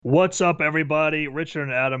What's up, everybody? Richard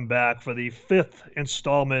and Adam back for the fifth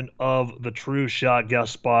installment of the True Shot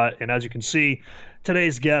guest spot. And as you can see,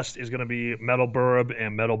 today's guest is going to be Metal Burb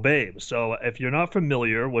and Metal Babe. So if you're not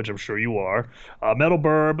familiar, which I'm sure you are, Metal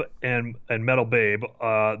Burb and Metal Babe,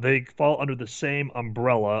 they fall under the same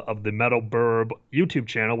umbrella of the Metal Burb YouTube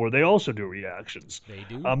channel where they also do reactions. They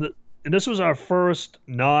do. And this was our first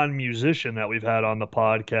non-musician that we've had on the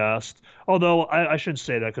podcast. Although I shouldn't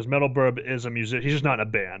say that because Metal Burb is a musician. He's just not in a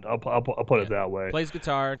band. I'll put it that way. Plays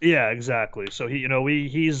guitar. Yeah, exactly. So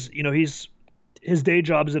he's his day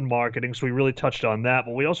job is in marketing, so we really touched on that.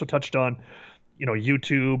 But we also touched on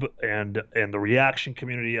YouTube and the reaction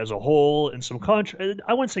community as a whole, and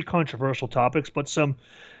I wouldn't say controversial topics, but some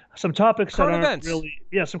topics Current that aren't events.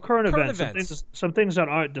 really some current events. Some things that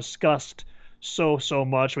aren't discussed so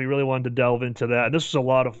much. We really wanted to delve into that, and this was a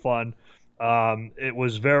lot of fun. It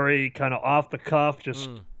was very kind of off the cuff, just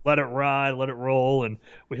let it ride, let it roll, and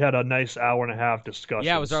we had a nice hour and a half discussion.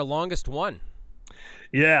 Yeah, it was our longest one.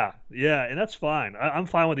 Yeah, and that's fine. I'm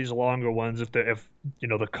fine with these longer ones if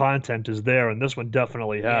the content is there, and this one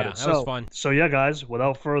definitely had it. That was fun. So yeah, guys,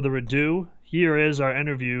 without further ado, here is our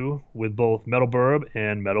interview with both Metal Burb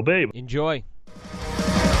and Metal Babe. Enjoy.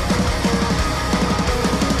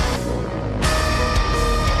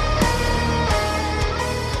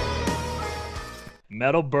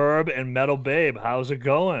 Metal Burb and Metal Babe, how's it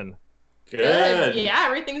going? Good. Yeah,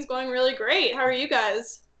 everything's going really great. How are you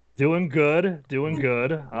guys? Doing good.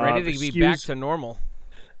 Ready to be back to normal.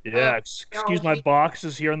 Yeah, excuse my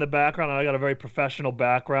boxes here in the background. I got a very professional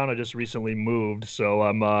background. I just recently moved, so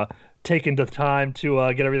I'm taking the time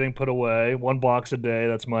to get everything put away. One box a day,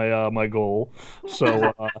 that's my goal.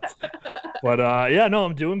 So, yeah, no,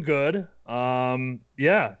 I'm doing good.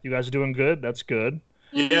 Yeah, you guys are doing good. That's good.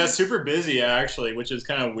 Yeah, super busy actually, which is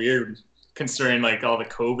kind of weird considering like all the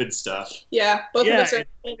COVID stuff. Yeah, both of us are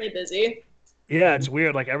really busy. Yeah, it's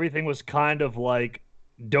weird. Like everything was kind of like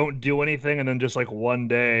don't do anything, and then just like one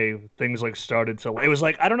day things like started to. It was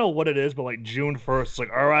like I don't know what it is, but like June 1st, it's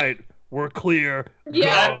like all right, we're clear.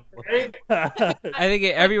 Yeah. I think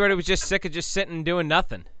everybody was just sick of just sitting and doing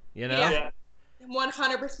nothing. You know. Yeah.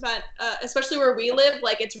 100%, especially where we live,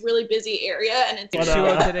 like it's a really busy area, and it's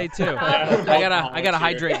 2-0 today too. I gotta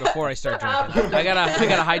hydrate before I start drinking. I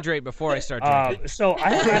gotta hydrate before I start drinking. So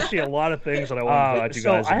I have actually a lot of things that I want to talk to you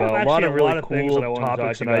guys about. A lot of really cool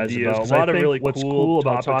topics and ideas. A lot of really cool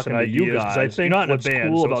about talking to you guys. I think you're not in a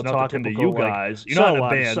band, so about talking to you guys. You're not in a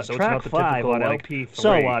band, so it's not the typical like.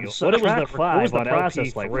 So what was the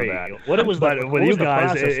process like for that? What was the with you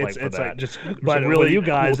guys? It's like just but really you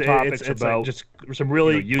guys it's like just some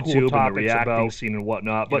really YouTube and the reacting scene and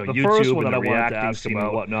whatnot. But the first one that I wanted to ask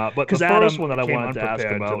about whatnot. But the first one that I wanted to ask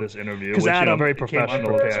about this interview, because Adam very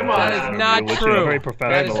professional. That is not true. Very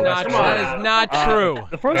professional. That is not true.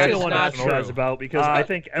 The first thing I wanted to ask you guys about, because I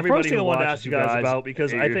think everybody who watches you guys about,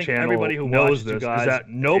 because I think everybody who knows this is that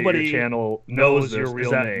nobody channel knows your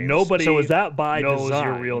real name. Nobody. So is that by design?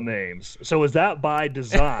 Your real names. So is that by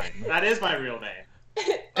design? That is my real name.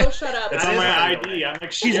 Oh, shut up. It's on my ID. I'm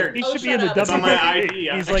like, he should be in the It's on my WWE. ID.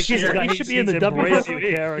 He's like, he should be in the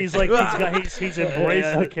WWE. He's like, he's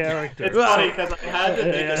embraced the character. It's funny because I had to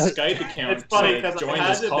make a Skype account to join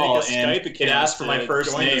this call, and it asked for my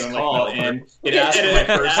first name. And it asked for my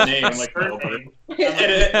first name. I'm like, it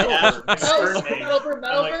asked for my first name.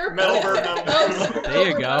 Metalburb. There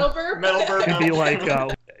you go. Metalburb. It'd be like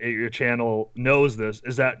your channel knows this.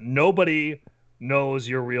 Is that nobody knows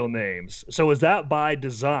your real names? So is that by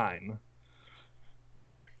design?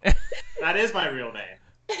 That is my real name.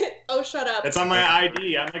 Oh, shut up. It's on my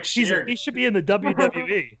ID. I'm like, he should be in the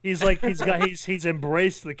WWE. He's like he's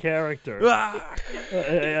embraced the character.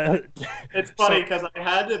 It's funny because I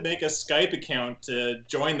had to make a Skype account to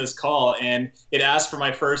join this call, and it asked for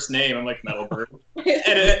my first name. I'm like, Metalburb. And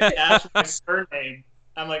it asked for my surname.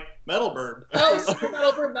 I'm like, Metalburb. Oh,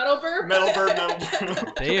 Metalburb.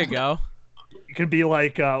 There you go. You could be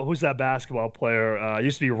like, who's that basketball player?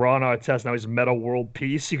 Used to be Ron Artest. Now he's Metal World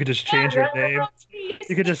Peace. You could just change your name.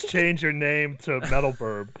 You could just change your name to Metal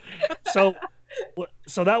Burb. So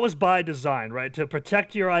that was by design, right? To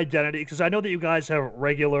protect your identity, because I know that you guys have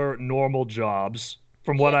regular, normal jobs.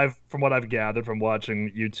 From what I've gathered from watching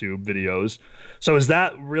YouTube videos. So is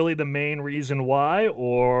that really the main reason why,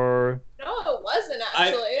 or? No, it wasn't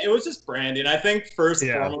actually. It was just branding. I think first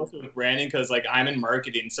and foremost it was branding because like I'm in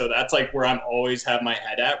marketing, so that's like where I'm always have my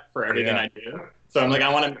head at for everything I do. So I'm like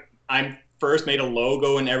I first made a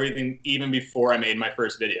logo and everything even before I made my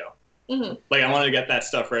first video. Mm-hmm. Like I wanted to get that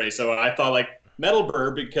stuff ready. So I thought like metal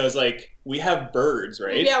bird because like we have birds,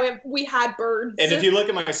 right? Yeah, we had birds. And if you look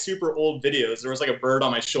at my super old videos, there was like a bird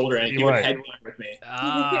on my shoulder, and he would headbang with me.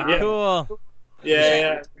 Cool.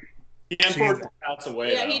 Yeah. He unfortunately passed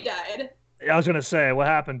away. Yeah, he died. I was gonna say, what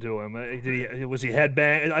happened to him? Was he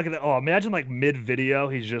headbang? Imagine like mid-video,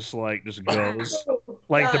 he's just goes,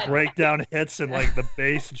 like the breakdown hits and like the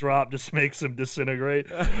bass drop just makes him disintegrate.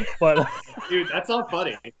 But dude, that's not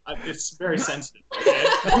funny. It's very sensitive.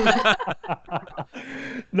 Okay?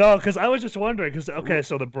 No, because I was just wondering.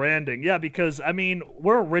 So the branding, yeah, because I mean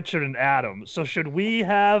we're Richard and Adam, so should we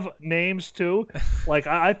have names too? Like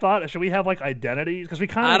I thought, should we have like identities? Because we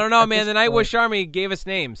kind of. I don't know, man. The Nightwish Army gave us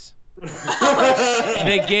names.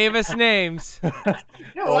 They gave us names.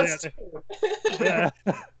 Yeah.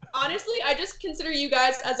 Honestly, I just consider you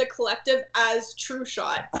guys as a collective as True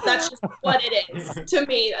Shot. That's just what it is to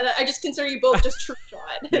me. I just consider you both just True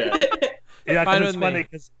Shot. Yeah, because it's funny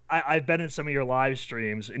because I've been in some of your live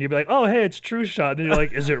streams and you'd be like, "Oh, hey, it's True Shot," and you're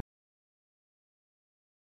like, "Is it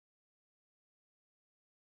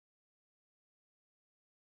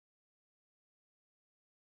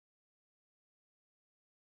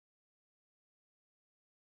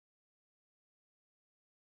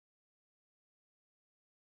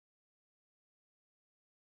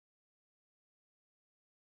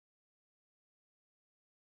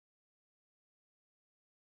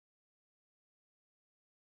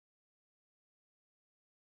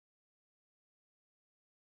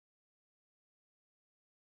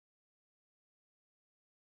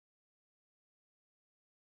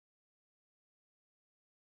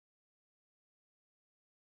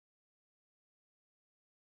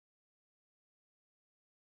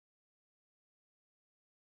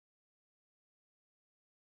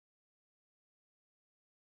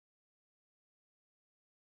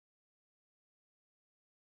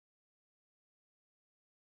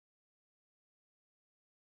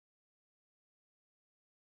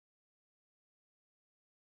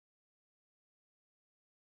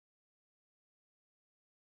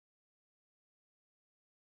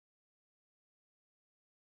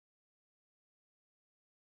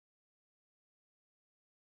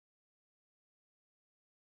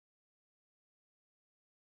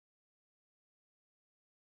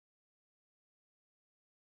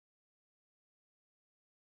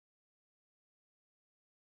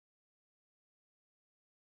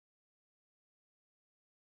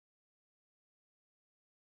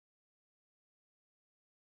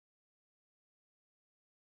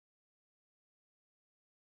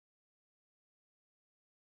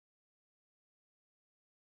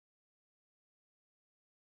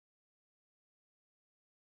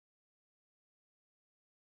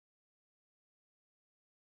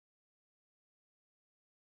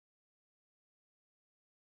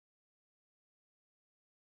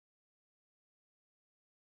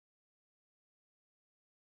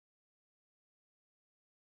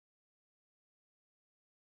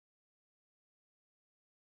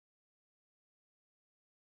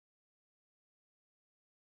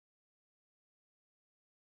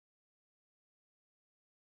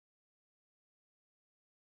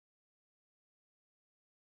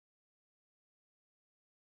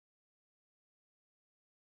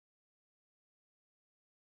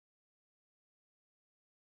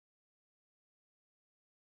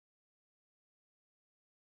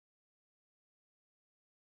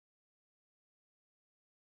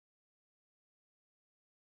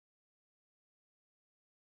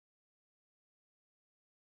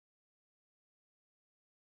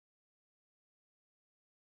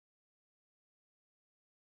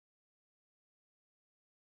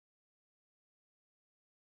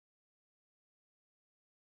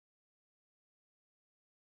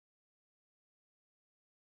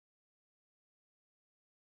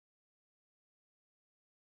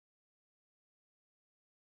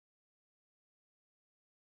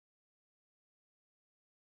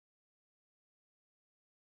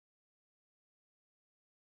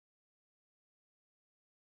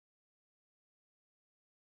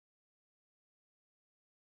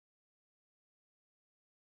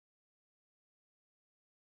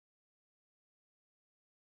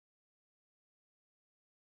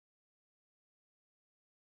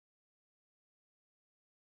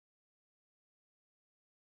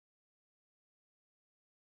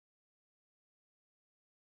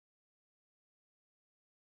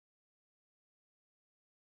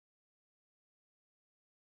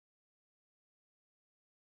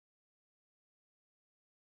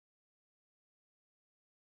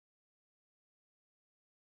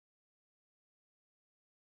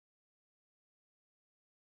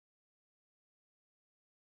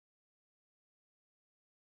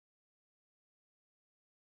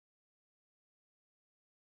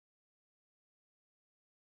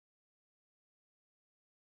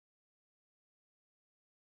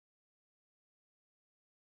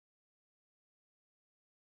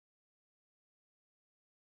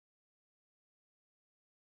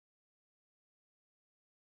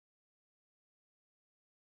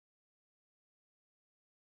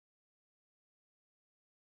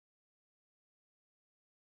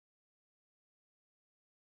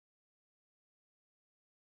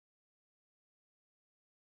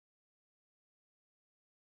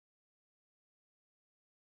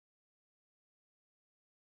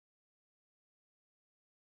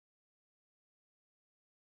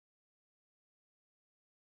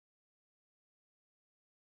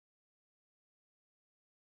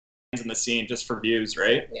in the scene just for views,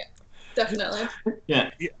 right? Yeah, definitely. Yeah.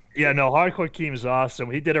 Yeah, no, Hardcore Keem's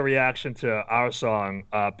awesome. He did a reaction to our song,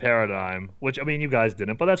 Paradigm, which, I mean, you guys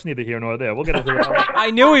didn't, but that's neither here nor there. We'll get into that. I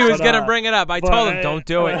knew he was going to bring it up. I told him, don't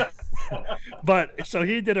do it. But, so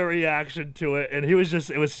he did a reaction to it, and it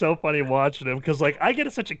was so funny watching him, because, like, I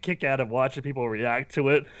get such a kick out of watching people react to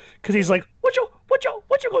it, because he's like, what you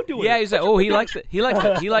gonna do with it? Yeah, he's like, oh, he likes it. He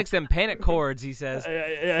likes them panic chords, he says.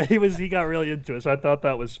 Yeah, he got really into it, so I thought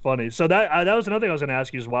that was funny. So that was another thing I was going to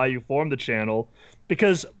ask you, is why you formed the channel,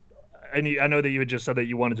 because... And I know that you had just said that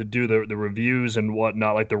you wanted to do the reviews and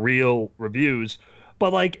whatnot, like the real reviews.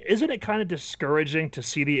 But, like, isn't it kind of discouraging to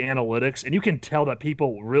see the analytics? And you can tell that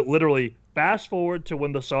people literally fast forward to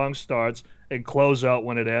when the song starts and close out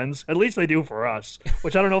when it ends. At least they do for us,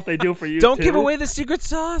 which I don't know if they do for you, Don't give away the secret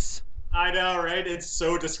sauce. I know, right? It's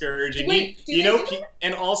so discouraging. Wait,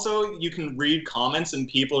 And also you can read comments and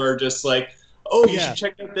people are just like, oh, you should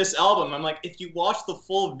check out this album. I'm like, if you watch the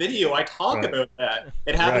full video, I talk about that.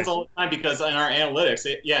 It happens all the time because in our analytics,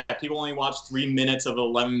 people only watch 3 minutes of an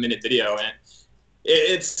 11-minute video, and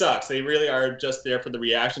it sucks. They really are just there for the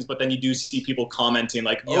reactions, but then you do see people commenting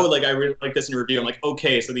like, oh, like, I really like this in review. I'm like,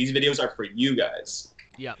 okay, so these videos are for you guys.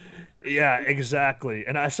 Yep. Yeah, exactly.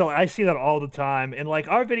 And I see that all the time. And, like,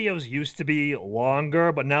 our videos used to be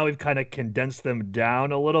longer, but now we've kind of condensed them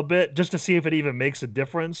down a little bit just to see if it even makes a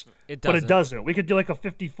difference. But it doesn't. We could do like a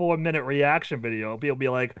 54-minute reaction video. People be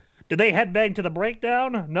like, did they headbang to the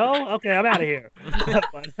breakdown? No? Okay, I'm out of here.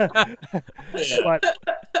 but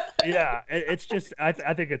yeah, it's just, I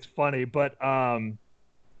think it's funny. But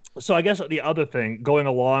so I guess the other thing going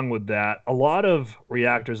along with that, a lot of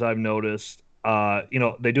reactors I've noticed,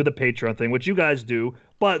 they do the Patreon thing, which you guys do,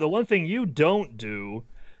 but the one thing you don't do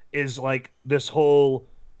is like this whole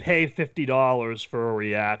pay $50 for a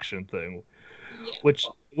reaction thing, which,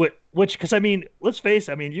 because I mean, let's face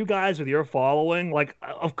it, I mean, you guys with your following, like,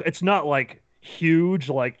 it's not like huge,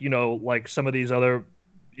 like, like some of these other,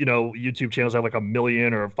 YouTube channels have like 1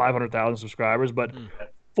 million or 500,000 subscribers, but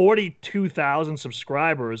 42,000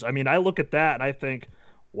 subscribers. I mean, I look at that and I think,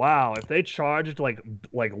 wow, if they charged like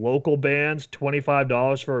local bands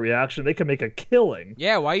 $25 for a reaction, they could make a killing.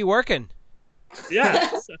 Yeah, why are you working? Yeah.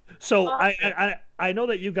 So I know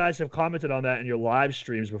that you guys have commented on that in your live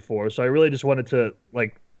streams before, so I really just wanted to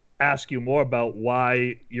like ask you more about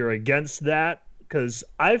why you're against that, because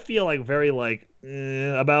I feel like very like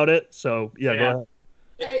about it. So yeah, go ahead.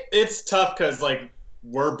 It's tough because like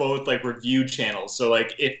we're both like review channels, so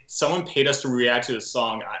like if someone paid us to react to a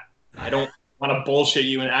song, I don't want to bullshit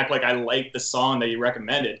you and act like I like the song that you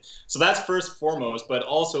recommended. So that's first and foremost, but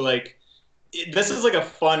also like this is like a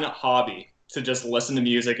fun hobby to just listen to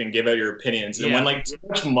music and give out your opinions. And when like too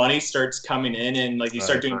much money starts coming in and like you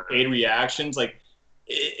start doing paid reactions, like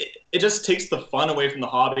it just takes the fun away from the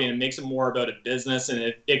hobby and it makes it more about a business,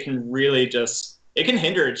 and it can really just, it can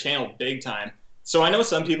hinder a channel big time. So I know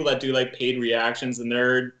some people that do like paid reactions and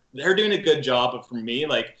they're doing a good job, but for me,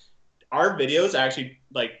 like our videos actually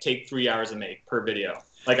like take 3 hours to make per video.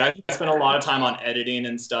 Like I spend a lot of time on editing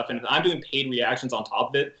and stuff, and if I'm doing paid reactions on top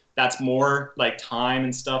of it, that's more like time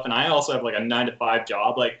and stuff. And I also have like a 9-to-5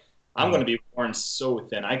 job. Like I'm going to be worn so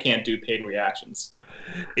thin. I can't do paid reactions.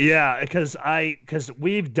 Yeah, because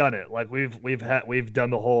we've done it. Like we've done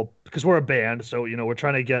the whole, because we're a band, so we're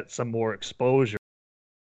trying to get some more exposure.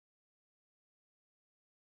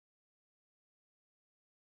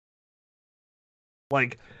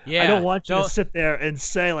 Like, I don't want you to sit there and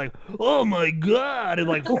say like, "Oh my God," and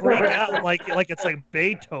like freak out like it's like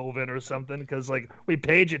Beethoven or something, because like we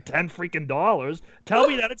paid you $10 freaking. Tell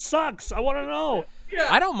me that it sucks. I want to know. Yeah.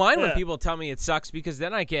 I don't mind when people tell me it sucks, because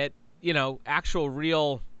then I get actual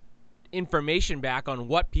real information back on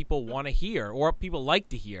what people want to hear or what people like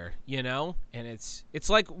to hear. And it's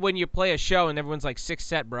like when you play a show and everyone's like, 6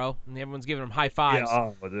 set, bro, and everyone's giving them high fives.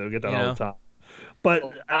 Yeah, they'll get that all the time.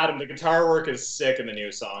 But Adam, the guitar work is sick in the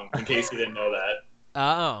new song, in case you didn't know that.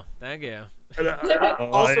 Oh, thank you.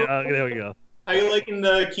 Also, there we go. How you liking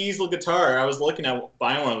the Kiesel guitar? I was looking at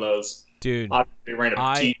buying one of those. Dude,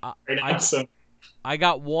 I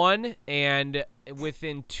got one, and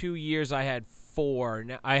within 2 years I had 4.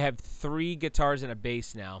 Now I have 3 guitars and a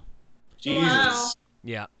bass now. Jesus. Wow.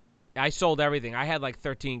 Yeah. I sold everything. I had like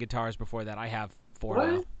 13 guitars before that. I have 4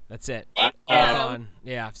 now. That's it.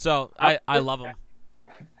 Yeah. So I love them.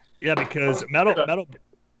 Yeah, because metal.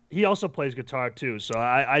 He also plays guitar too, so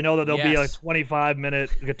I know that there'll be a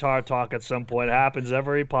 25-minute guitar talk at some point. It happens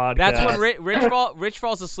every podcast. That's when Rich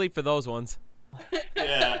falls asleep for those ones.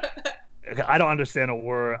 Yeah. I don't understand a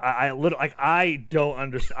word. I don't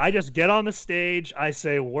understand. I just get on the stage. I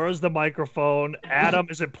say, "Where's the microphone? Adam,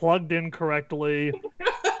 is it plugged in correctly?"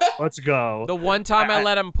 Let's go. The one time I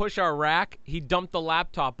let him push our rack, he dumped the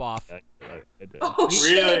laptop off. Oh,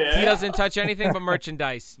 shit. Really? He doesn't touch anything but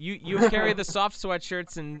merchandise. You carry the soft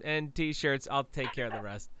sweatshirts and t-shirts. I'll take care of the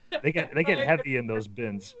rest. They get heavy in those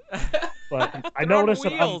bins. But I noticed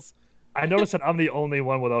that I'm the only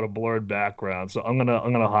one without a blurred background, so I'm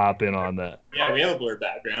gonna hop in on that. Yeah, we have a blurred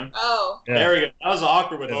background. Oh. Yeah. There we go. That was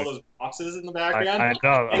awkward with all those boxes in the background. I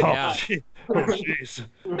know. Yeah. Oh, jeez.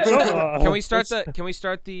 Can we start the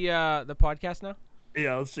podcast now?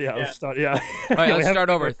 Yeah, let's start. Yeah. All right, let's We start haven't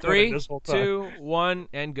over. recorded 3, this whole time. 2, 1,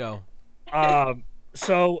 and go.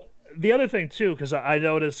 So the other thing too, because I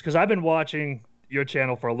noticed, because I've been watching your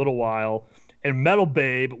channel for a little while, and Metal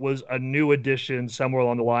Babe was a new addition somewhere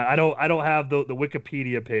along the line. I don't have the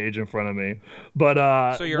Wikipedia page in front of me,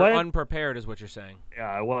 but So you're unprepared, is what you're saying. yeah,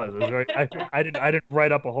 I was. I didn't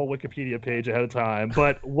write up a whole Wikipedia page ahead of time.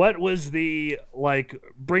 But what was the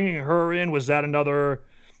bringing her in? Was that another?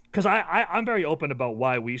 Because I'm very open about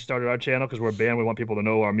why we started our channel, because we're a band. We want people to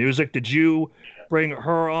know our music. Did you bring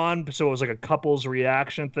her on so it was like a couples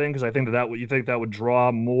reaction thing? Because I think that would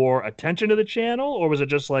draw more attention to the channel, or was it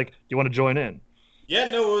just like, do you want to join in? Yeah,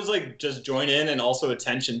 no, it was like just join in and also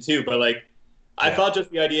attention too. But I thought just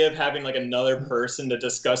the idea of having another person to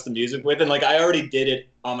discuss the music with, and I already did it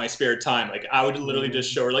on my spare time. I would literally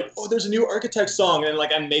just show her oh, there's a new Architect song, and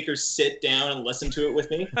I'd make her sit down and listen to it with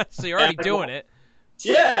me. So you're already doing it.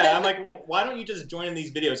 Yeah, I'm like, why don't you just join in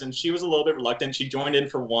these videos? And she was a little bit reluctant. She joined in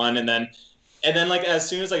for one, and then as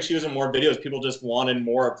soon as she was in more videos, people just wanted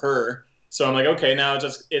more of her. So I'm like, okay, now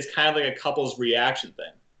it's kind of like a couple's reaction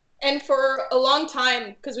thing. And for a long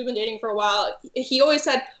time, because we've been dating for a while, he always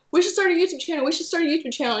said, we should start a YouTube channel. We should start a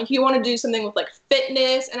YouTube channel. And he wanted to do something with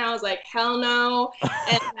fitness. And I was like, hell no.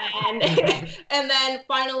 And then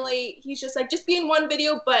finally, he's just like, just be in one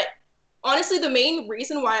video. But honestly, the main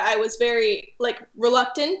reason why I was very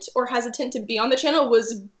reluctant or hesitant to be on the channel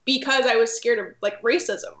was because I was scared of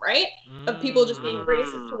racism, right? Of people just being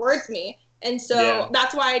racist towards me. And so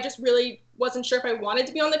that's why I just really wasn't sure if I wanted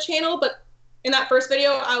to be on the channel. But in that first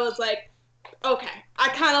video, I was like, okay, I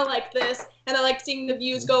kind of like this, and I liked seeing the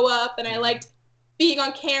views go up, and I liked being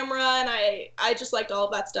on camera, and I just liked all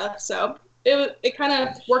of that stuff. So it kind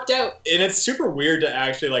of worked out. And it's super weird to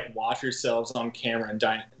actually watch yourselves on camera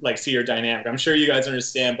and see your dynamic. I'm sure you guys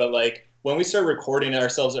understand, but when we start recording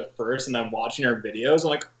ourselves at first and then watching our videos,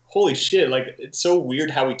 I'm like, holy shit, it's so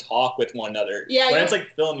weird how we talk with one another. Yeah. When it's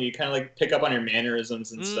film, you kind of pick up on your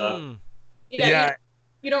mannerisms and stuff. Yeah.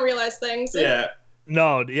 You don't realize things. Yeah.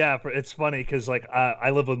 No, yeah, it's funny because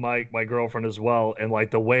I live with my girlfriend as well, and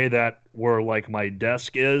the way that we're my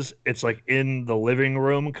desk is, it's in the living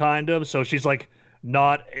room kind of. So she's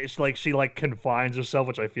not, it's she confines herself,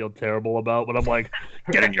 which I feel terrible about. But I'm like,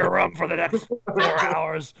 get in your room for the next 4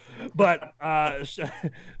 hours. But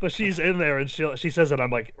but she's in there, and she says that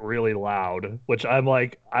I'm really loud, which I'm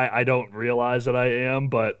I don't realize that I am,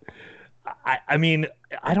 but. I mean,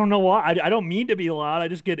 I don't know why. I don't mean to be loud. I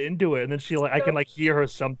just get into it, and then I can hear her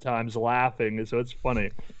sometimes laughing, so it's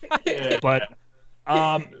funny. But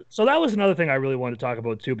so that was another thing I really wanted to talk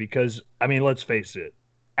about too, because I mean, let's face it,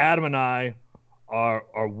 Adam and I are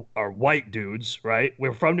white dudes, right?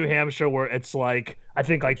 We're from New Hampshire, where it's I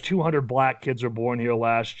think 200 black kids were born here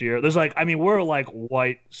last year. There's we're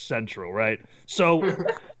white central, right? So.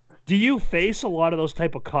 Do you face a lot of those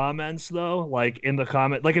type of comments though? In the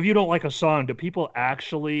comment, if you don't like a song, do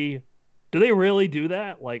they really do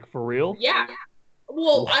that? For real? Yeah.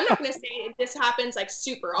 Well, I'm not going to say this happens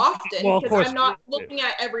super often, because I'm not looking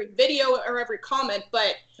at every video or every comment,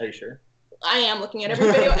 but. Are you sure? I am looking at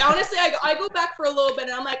every video. Honestly, I go back for a little bit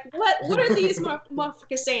and I'm like, what are these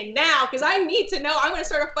motherfuckers saying now? Because I need to know. I'm going to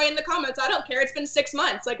start a fight in the comments. I don't care. It's been 6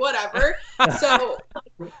 months. Whatever. So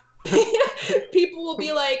people will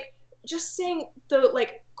be just saying the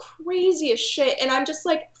craziest shit, and I'm just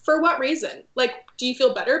for what reason? Do you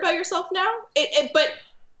feel better about yourself now? But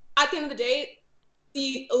at the end of the day,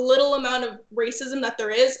 the little amount of racism that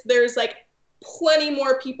there's plenty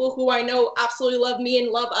more people who I know absolutely love me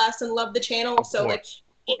and love us and love the channel. So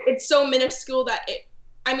it's so minuscule that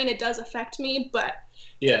it does affect me, but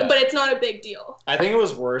it's not a big deal. I think it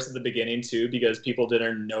was worse at the beginning too, because people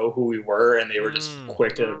didn't know who we were and they were just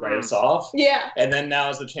quick to write us off. Yeah. And then now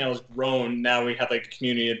as the channel's grown, now we have a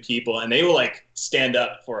community of people, and they will stand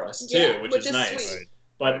up for us too, which is nice. Sweet.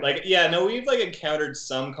 But we've encountered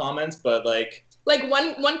some comments, but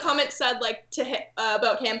one comment said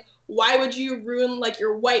about him, why would you ruin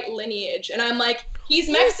your white lineage? And I'm like, he's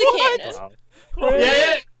Mexican.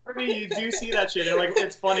 Yeah. you do see that shit, and like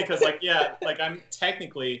it's funny because like yeah, like I'm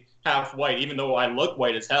technically half white, even though I look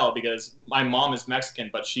white as hell because my mom is Mexican,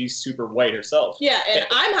 but she's super white herself. Yeah, and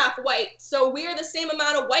I'm half white, so we are the same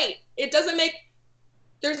amount of white. It doesn't make.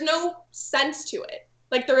 There's no sense to it.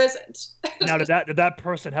 Like there isn't. Now, did that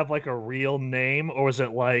person have like a real name, or was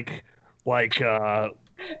it like I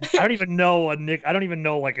don't even know I don't even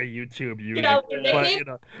know like a YouTube user, Yeah, but, you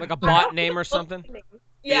know, like a bot name or something.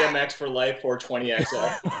 Yeah. BMX for life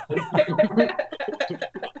 420XL.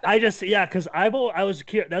 I just because I was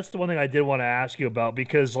curious. That's the one thing I did want to ask you about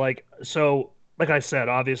because like I said,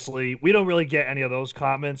 obviously we don't really get any of those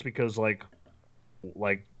comments because like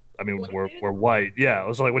I mean we're white. Yeah, I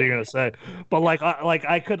was like, what are you gonna say? But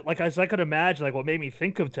I could imagine like what made me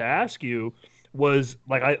think of to ask you was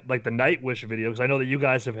like the Nightwish video because I know that you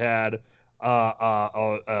guys have had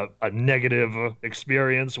a negative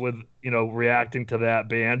experience with reacting to that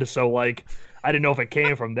band. So like I didn't know if it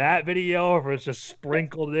came from that video or if it's just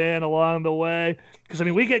sprinkled in along the way. Because I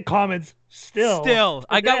mean we get comments still.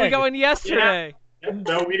 We got one yesterday. Yeah.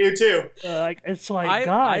 No, we do too. It's like guys,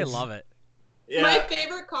 I love it. Yeah. My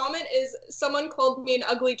favorite comment is someone called me an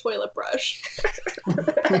ugly toilet brush.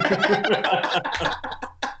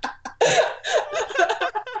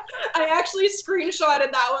 I actually screenshotted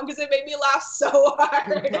that one because it made me laugh so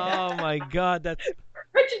hard. Oh my god, that's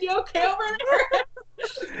Richard, you okay over there?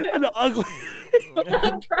 An ugly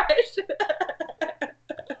brush.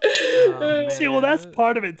 Oh, see, well, that's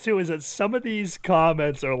part of it too. Is that some of these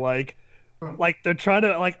comments are like they're trying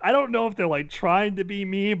to I don't know if they're like trying to be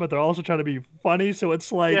mean, but they're also trying to be funny. So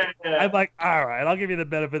it's like I'm like, all right, I'll give you the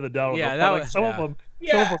benefit of the doubt. Yeah, some of them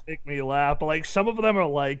make me laugh, but like some of them are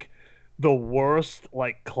like the worst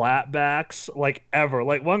like clapbacks like ever.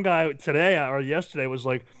 Like one guy today or yesterday was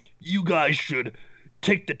like, "You guys should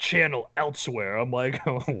take the channel elsewhere." I'm like,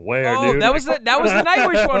 where, dude? that was the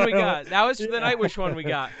Nightwish one we got. That was the Nightwish one we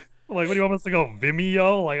got. I'm like, what do you want us to go?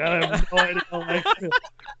 Vimeo? Like, I have no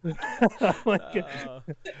idea.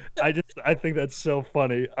 I think that's so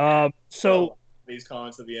funny. So these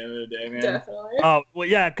comments at the end of the day, man. Definitely. Well,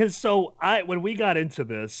 yeah, because when we got into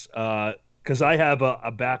this, because I have a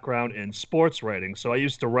background in sports writing, so I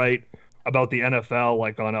used to write about the NFL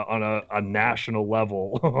like on a national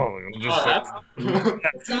level.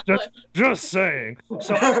 just saying.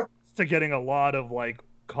 So I'm used to getting a lot of like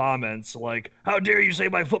comments like, how dare you say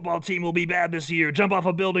my football team will be bad this year, jump off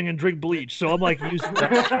a building and drink bleach. So I'm like used to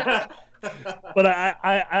that. But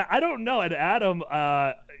I don't know, and Adam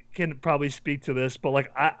can probably speak to this, but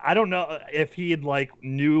like I don't know if he had like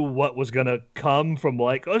knew what was gonna come from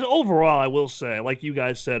like overall. I will say, like you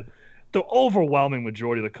guys said, the overwhelming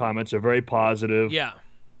majority of the comments are very positive. Yeah.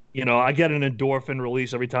 I get an endorphin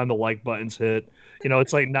release every time the like buttons hit.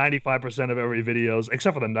 It's like 95% of every videos,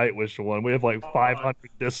 except for the Nightwish one. We have like 500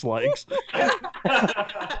 dislikes.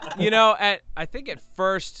 I think at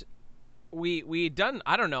first we had done,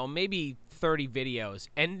 I don't know, maybe 30 videos,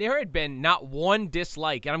 and there had been not one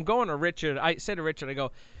dislike. And I'm going to Richard. I said to Richard, I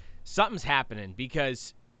go, something's happening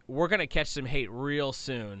because we're going to catch some hate real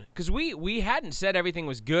soon. Because we hadn't said everything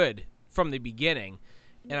was good from the beginning.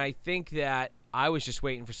 And I think that I was just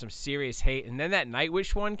waiting for some serious hate. And then that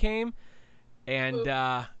Nightwish one came. And,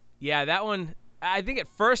 that one, I think at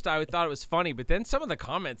first I thought it was funny. But then some of the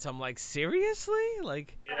comments, I'm like, seriously?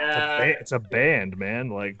 Like, it's a band, man.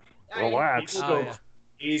 Like, relax.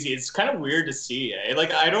 Easy. It's kind of weird to see.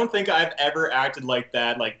 Like, I don't think I've ever acted like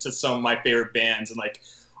that, like to some of my favorite bands, and like,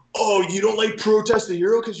 oh, you don't like Protest the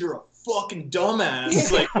Hero because you're a fucking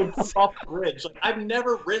dumbass. Like, off the bridge. Like, I've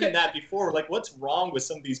never written that before. Like, what's wrong with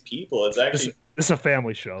some of these people? It's actually this is a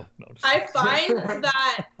family show. No, I find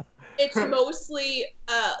that it's mostly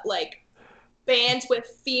like bands with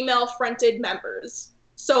female fronted members.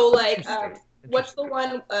 So like what's the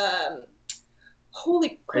one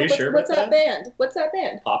holy crap, what's that band? What's that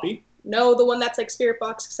band? Poppy? No, the one that's like Spirit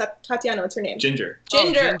Box except Tatiana, what's her name? Ginger,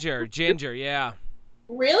 yeah.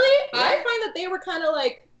 Really? Yeah. I find that they were kind of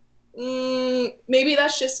like maybe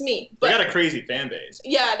that's just me. But they got a crazy fan base.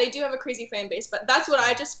 Yeah, they do have a crazy fan base, but that's what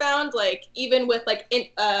I just found. Like even with like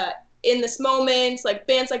in This Moment, like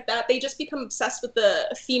bands like that, they just become obsessed with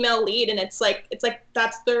the female lead, and it's like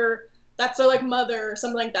that's their like mother or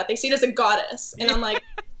something like that. They see it as a goddess, and I'm like,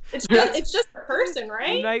 it's just a person,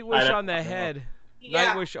 right? Nightwish on the head.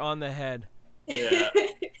 Yeah. Nightwish on the head. Yeah.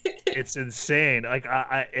 It's insane. Like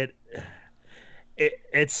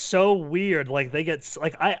it's so weird. Like they get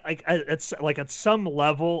like it's like at some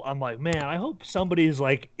level I'm like, man, I hope somebody's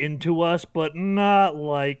like into us, but not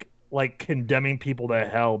like condemning people to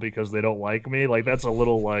hell because they don't like me. Like that's a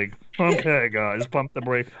little like, okay guys, pump the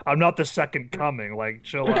brake. I'm not the second coming. Like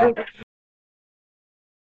chill out.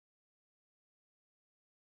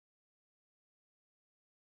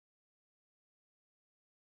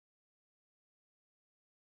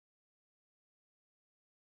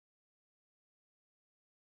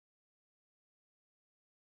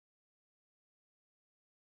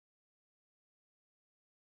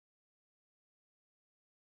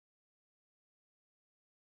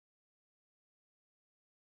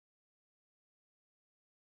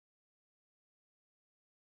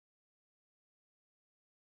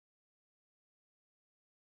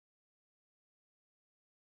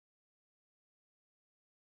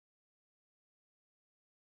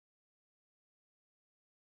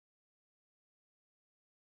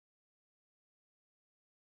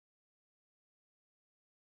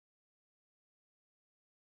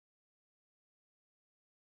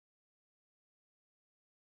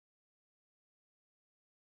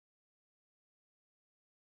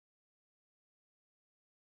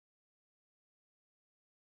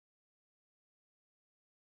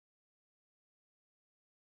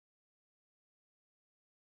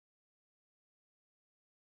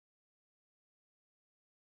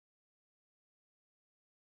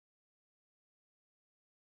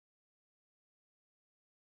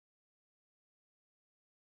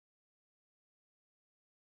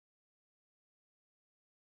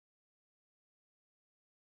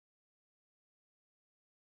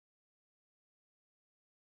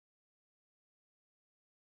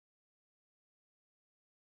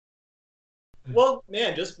 Well,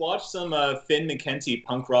 man, just watch some Finn McKenzie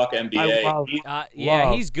punk rock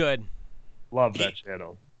NBA. He's good. Love that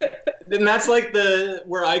channel. And that's like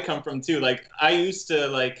where I come from too. Like I used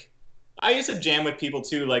to jam with people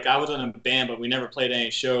too. Like I was in a band, but we never played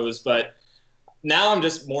any shows. But now I'm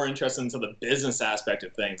just more interested into the business aspect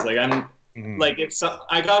of things. Like like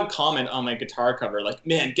I got a comment on my guitar cover, like,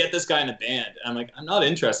 man, get this guy in a band. And I'm like, I'm not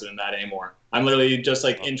interested in that anymore. I'm literally just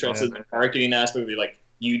like interested in the marketing aspect of like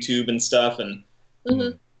YouTube and stuff. And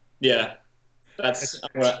yeah, I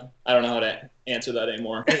don't know how to answer that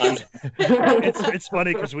anymore. It's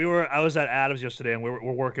funny because I was at Adams yesterday and we're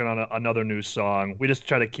working on another new song. We just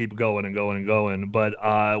try to keep going and going and going, but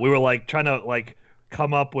we were like trying to like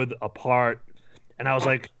come up with a part, and I was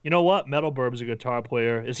like, you know what, Metal Burb's a guitar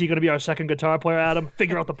player. Is he going to be our second guitar player, Adam?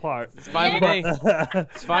 Figure out the part. It's fine with me.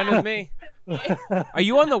 It's fine with me. Are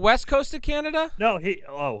you on the west coast of Canada? No,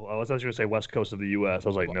 I was going to say west coast of the U.S. I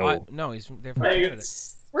was like, no. No, he's there from Canada.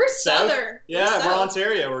 We're southern. Yeah, we're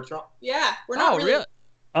Ontario. We're not really.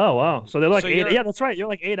 Oh wow! So they're like 8. Yeah, that's right. You're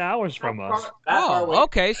like 8 hours from us. Oh,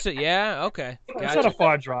 okay. So okay. That's not a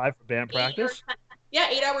far drive for band practice.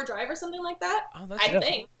 8-hour drive or something like that. Oh, I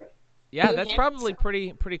think. Yeah, that's probably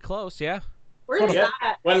pretty close. Yeah. Where's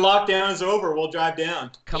that? When lockdown is over, we'll drive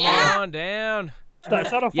down. Come on down.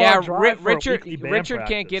 It's not a far drive. Richard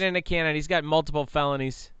can't get into Canada. He's got multiple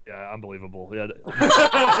felonies. Yeah, unbelievable. Yeah.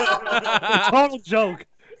 It's a total joke.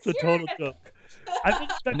 It's a total joke. I've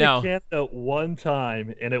been to Canada one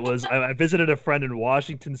time, and it was I visited a friend in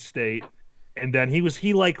Washington State, and then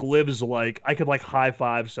he like lives like I could like high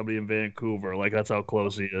five somebody in Vancouver, like that's how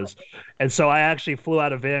close he is. And so I actually flew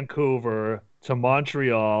out of Vancouver to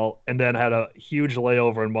Montreal, and then had a huge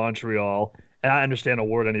layover in Montreal. And I understand a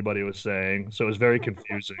word anybody was saying, so it was very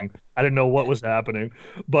confusing. I didn't know what was happening,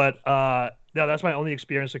 but no, that's my only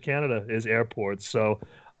experience with Canada is airports. So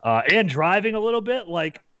and driving a little bit,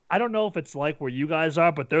 like. I don't know if it's like where you guys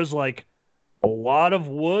are, but there's like a lot of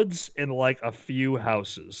woods and like a few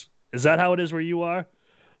houses. Is that how it is where you are?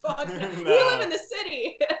 Fuck, we live in the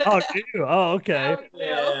city. Oh, do you? Oh, okay.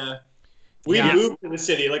 Yeah. We moved to the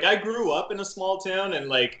city. Like I grew up in a small town, and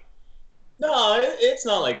like, no, it's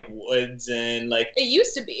not like woods and like. It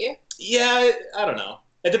used to be. Yeah, I don't know.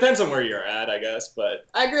 It depends on where you're at, I guess. But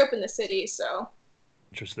I grew up in the city, so.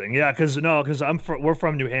 Interesting. Yeah, because we're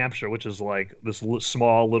from New Hampshire, which is like this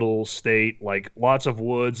small little state, like lots of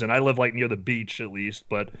woods, and I live like near the beach at least,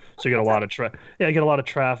 but so you get a lot of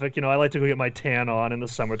traffic. You know, I like to go get my tan on in the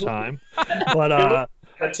summertime, but a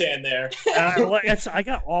tan there. I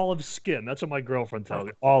got olive skin. That's what my girlfriend tells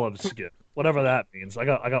me. Olive skin, whatever that means. I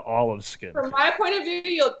got olive skin. From my point of view,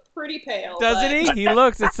 you look pretty pale. Doesn't he? He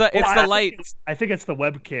looks. It's the light. I think it's the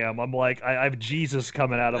webcam. I'm like I have Jesus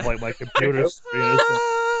coming out of like my computer screen.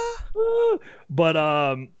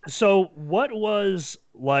 But so what was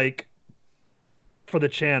like for the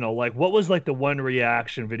channel? Like, what was like the one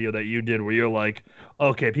reaction video that you did where you're like,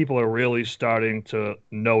 okay, people are really starting to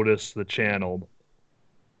notice the channel?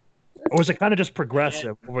 Or was it kind of just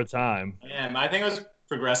progressive over time? Yeah, I think it was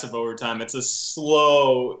progressive over time. It's a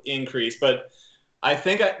slow increase, but I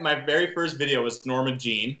think my very first video was Norma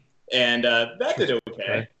Jean, and that did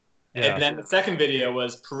okay. Yeah. And then the second video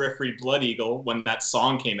was Periphery Blood Eagle. When that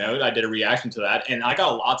song came out, I did a reaction to that, and I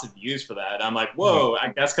got lots of views for that. I'm like, whoa,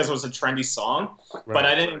 I guess because it was a trendy song, but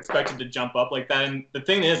I didn't expect it to jump up like that. And the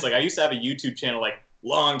thing is, like, I used to have a YouTube channel like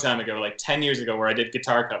long time ago, like 10 years ago, where I did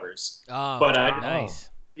guitar covers. Oh, but nice.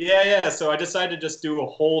 Yeah. So I decided to just do a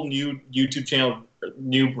whole new YouTube channel,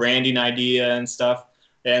 new branding idea and stuff.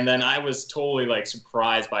 And then I was totally like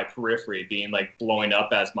surprised by Periphery being like blowing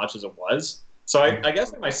up as much as it was. So I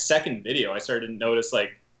guess in my second video, I started to notice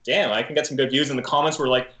like, damn, I can get some good views. And the comments were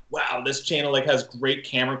like, wow, this channel like has great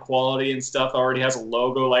camera quality and stuff. Already has a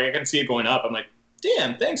logo. Like I can see it going up. I'm like,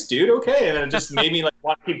 damn, thanks, dude. Okay. And then it just made me like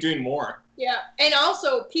want to keep doing more. Yeah. And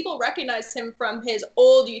also people recognized him from his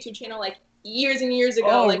old YouTube channel, like years and years ago.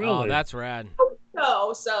 Oh, like, really? Oh, that's rad.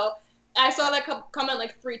 So I saw that comment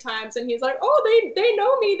like 3 times, and he's like, oh, they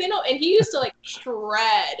know me. They know. And he used to like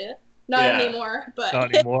shred. Not anymore, but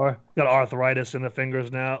not anymore. Got arthritis in the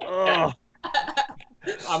fingers now. Oh.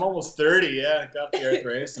 I'm almost 30. Yeah, got the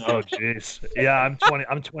arthritis. Oh, jeez. Yeah, I'm 20.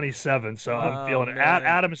 I'm 27, so I'm feeling it.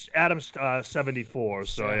 Adam's 74,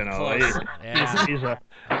 so you know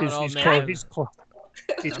he's close.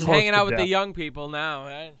 He's hanging out with the young people now,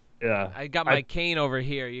 right? Yeah. I got my cane over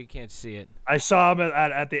here. You can't see it. I saw him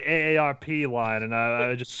at the AARP line, and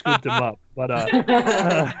I just scooped him up. But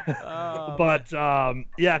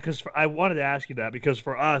yeah, because I wanted to ask you that because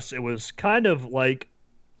for us it was kind of like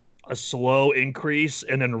a slow increase,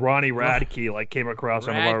 and then Ronnie Radke like came across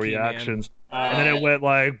some of our reactions, and then it went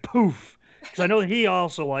like poof, because I know he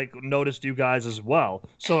also like noticed you guys as well.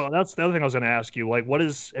 So that's the other thing I was going to ask you. Like,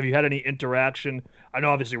 have you had any interaction? I know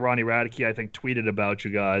obviously Ronnie Radke, I think, tweeted about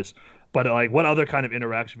you guys, but like, what other kind of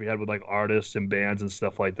interaction have you had with like artists and bands and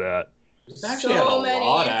stuff like that? We've actually had a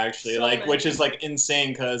lot, actually, which is like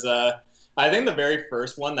insane because I think the very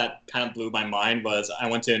first one that kind of blew my mind was I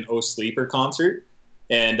went to an Oh Sleeper concert,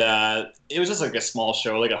 and it was just like a small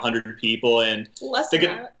show, like 100 people, and less than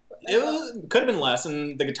that. It could have been less.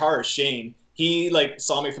 And the guitarist Shane, he like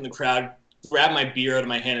saw me from the crowd, grabbed my beer out of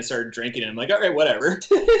my hand and started drinking it. I'm like, all right, whatever.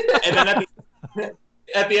 And then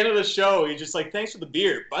at the end of the show, he's just like, thanks for the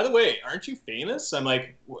beer. By the way, aren't you famous? I'm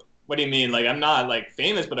like, what do you mean? Like, I'm not like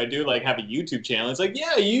famous, but I do like have a YouTube channel. It's like,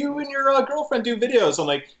 yeah, you and your girlfriend do videos. I'm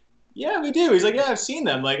like, yeah, we do. He's like, yeah, I've seen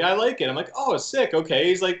them. Like, I like it. I'm like, oh, sick. Okay.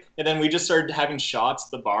 He's like, and then we just started having shots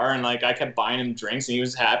at the bar, and like I kept buying him drinks, and he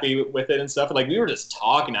was happy with it and stuff. And like we were just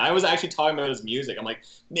talking. I was actually talking about his music. I'm like,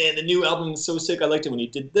 man, the new album is so sick. I liked it when he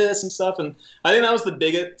did this and stuff. And I think that was the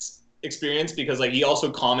biggest experience because like he also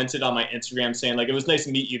commented on my Instagram saying like it was nice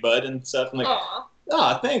to meet you, bud, and stuff. I'm like,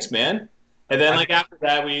 oh, thanks, man. And then like after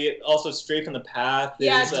that, we also Straight from the Path.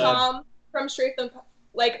 Yeah, Tom from Straight from the Path.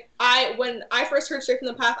 Like when I first heard Straight from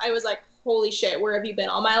the Path, I was like, holy shit, where have you been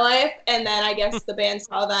all my life? And then I guess the band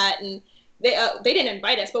saw that, and they didn't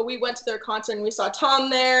invite us, but we went to their concert and we saw Tom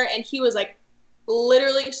there, and he was like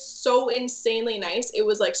literally so insanely nice. It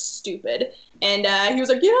was like stupid. And he was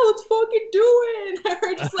like, yeah, let's fucking do it. And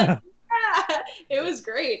we're just like, yeah, it was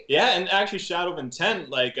great. Yeah, and actually Shadow of Intent,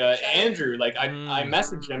 like Andrew, like I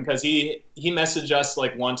messaged him because he messaged us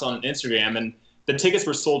like once on Instagram, and the tickets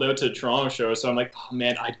were sold out to the Toronto show. So I'm like, oh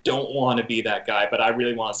man, I don't want to be that guy, but I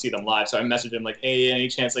really want to see them live. So I messaged him like, hey, any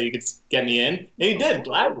chance that you could get me in? And he did,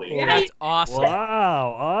 gladly. Yeah, that's awesome.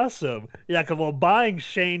 Wow, awesome. Yeah, because buying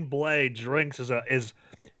Shane Blay drinks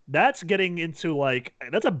that's getting into like,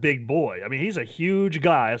 that's a big boy. I mean, he's a huge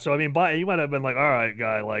guy. So I mean, you might have been like, all right,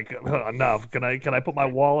 guy, like enough. Can I put my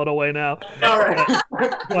wallet away now? All right.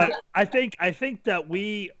 But I think that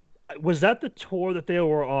was that the tour that they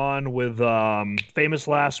were on with Famous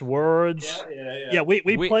Last Words? Yeah, we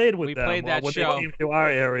played with them. Played that when show. They came to our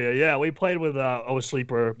area. Yeah, we played with Oh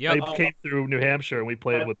Sleeper. Yep. They came through New Hampshire, and we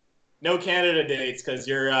played with. No Canada dates because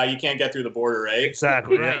you can't get through the border, right?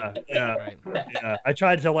 Exactly. Right. Yeah. Right. Yeah. I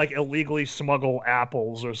tried to like illegally smuggle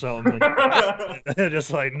apples or something.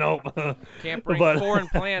 Just like nope. Can't bring foreign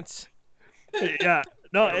plants. Yeah.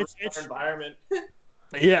 No, it's environment.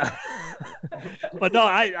 Yeah. But no,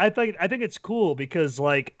 I think it's cool because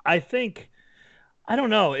like I don't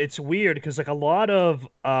know, it's weird because like a lot of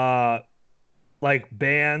like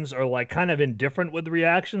bands are like kind of indifferent with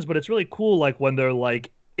reactions, but it's really cool like when they're like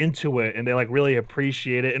into it and they like really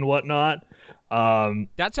appreciate it and whatnot.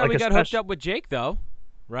 That's how like we got hooked up with Jake though,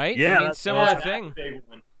 right? Yeah, I mean, similar thing.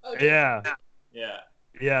 Yeah.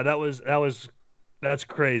 Yeah. That's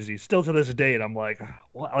crazy. Still to this date, I'm like,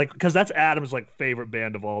 what? Like, because that's Adam's like favorite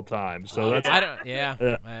band of all time. So that's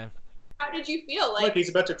Man. How did you feel? Like he's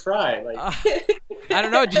about to cry. Like I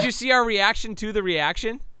don't know. Did you see our reaction to the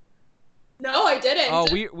reaction? No, I didn't. Oh,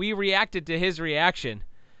 we reacted to his reaction.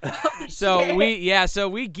 So we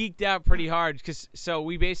geeked out pretty hard because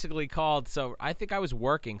we basically called. So I think I was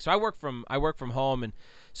working. So I work from home, and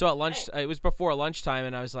so at lunch it was before lunchtime,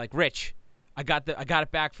 and I was like, Rich, I got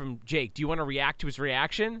it back from Jake. Do you want to react to his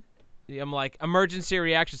reaction? I'm like, emergency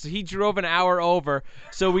reaction. So he drove an hour over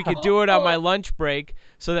so we could do it on my lunch break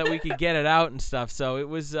so that we could get it out and stuff. So it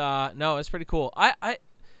was it's pretty cool.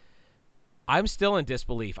 I'm still in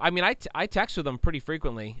disbelief. I mean, I text with him pretty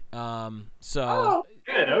frequently. So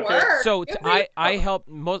good, okay. So I helped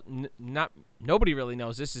nobody really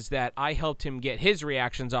knows this is that I helped him get his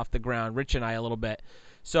reactions off the ground, Rich and I a little bit.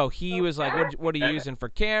 So he was like, what are you using for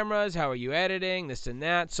cameras? How are you editing? This and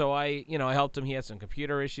that. So I helped him. He had some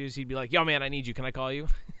computer issues. He'd be like, yo, man, I need you. Can I call you?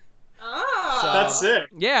 Oh. So, that's sick.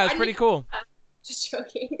 Yeah, it's pretty cool. Just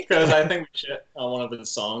joking. Because I think we should on one of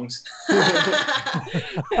his songs.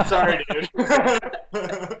 Sorry, dude.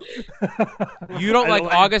 You don't like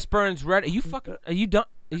August Burns Red? Are you done?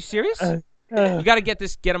 Are you serious? You got to get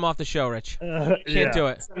him off the show, Rich. Can't do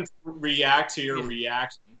it. React to your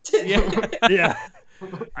reaction. Yeah.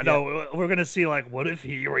 I know we're gonna see like what if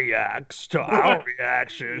he reacts to our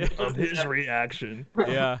reaction of his reaction.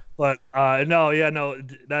 Yeah. But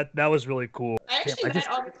that was really cool. I actually met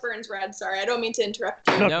August Burns Red. Sorry, I don't mean to interrupt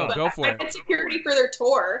you. No, go for it. I had security for their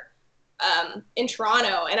tour in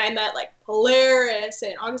Toronto, and I met like Polaris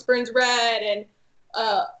and August Burns Red and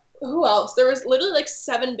who else? There was literally like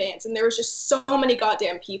 7 bands, and there was just so many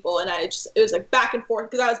goddamn people, and it was like back and forth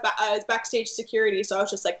because I was backstage security, so I was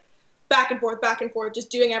just like back and forth, just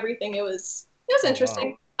doing everything. It was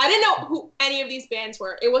interesting. I didn't know who any of these bands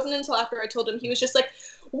were. It wasn't until after I told him, he was just like,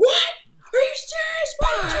 "What? Are you serious?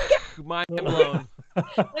 Why did you get?" Mind blown.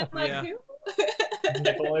 I'm like, Yeah. who?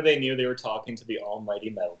 If only they knew they were talking to the almighty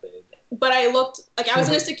Metal Babe. But I looked like I was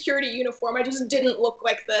in a security uniform. I just didn't look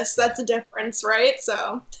like this. That's a difference, right?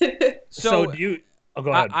 So. So do you? Oh,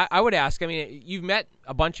 go ahead. I would ask. I mean, you've met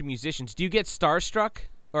a bunch of musicians. Do you get starstruck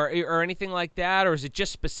or anything like that, or is it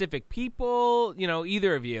just specific people? You know,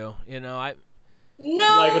 either of you. You know,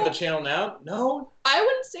 No. Like with the channel now? No. I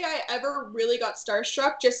wouldn't say I ever really got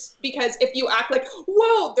starstruck, just because if you act like,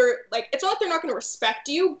 whoa, they're like, it's not that they're not going to respect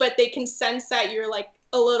you, but they can sense that you're like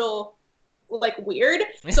a little like weird.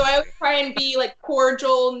 So I would try and be like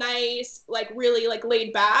cordial, nice, like really like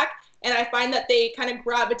laid back. And I find that they kind of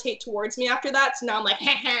gravitate towards me after that. So now I'm like,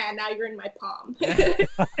 ha, now you're in my palm.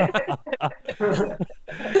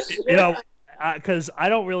 You know, because I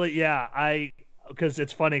don't really, because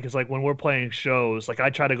it's funny because like when we're playing shows, like I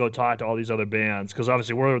try to go talk to all these other bands because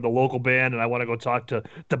obviously we're the local band and I want to go talk to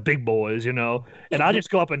the big boys, you know, and I just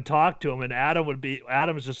go up and talk to them, and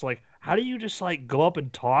Adam's just like, how do you just like go up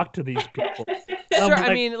and talk to these people? sure. Like,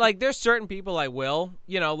 I mean, like there's certain people I will,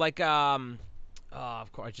 you know, like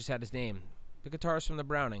of course I just had his name, the guitarist from the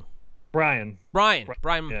Browning. Brian.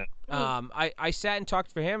 Yeah. I sat and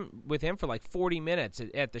talked with him for like 40 minutes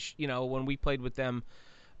at the you know, when we played with them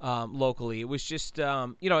locally. It was just you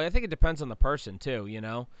know, I think it depends on the person too, you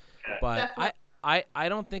know. But I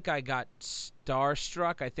don't think I got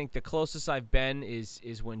starstruck. I think the closest I've been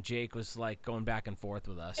is when Jake was like going back and forth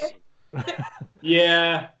with us.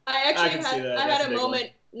 Yeah. I had a moment,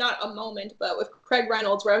 not a moment, but with Craig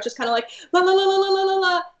Reynolds where I was just kind of like, la la la la la la la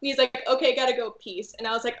la. And he's like, okay, gotta go, peace. And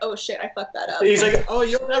I was like, oh shit, I fucked that up. He's like, oh,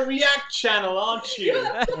 you're that React channel, aren't you? You're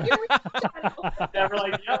that channel. Yeah, we're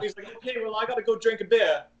like, yeah. He's like, okay, well, I gotta go drink a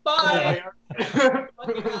beer. Bye. Like,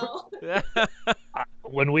 Fucking hell.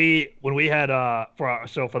 When we had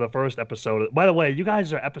for the first episode, by the way, you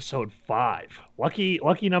guys are episode 5, lucky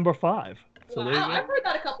number 5. So Wow, I've heard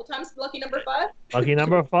that a couple times. Lucky number 5. Lucky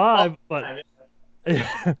number 5,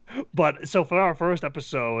 but so for our first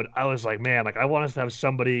episode, I was like, man, like I want us to have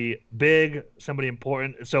somebody big, somebody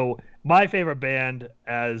important. So my favorite band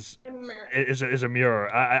is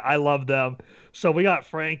Emmure. I love them. So we got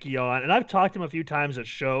Frankie on, and I've talked to him a few times at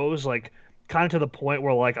shows, like kind of to the point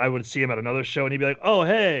where like I would see him at another show and he'd be like, oh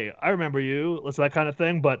hey, I remember you. It's that kind of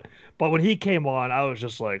thing. But when he came on, I was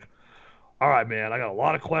just like, all right, man, I got a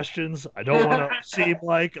lot of questions. I don't want to seem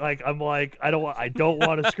like I'm like I don't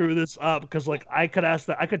want to screw this up because like I could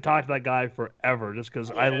talk to that guy forever just because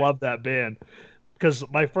I love that band. Because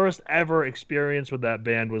my first ever experience with that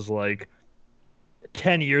band was like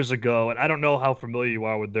 10 years ago, and I don't know how familiar you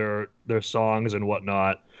are with their songs and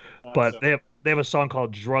whatnot, but they have a song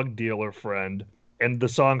called "Drug Dealer Friend," and the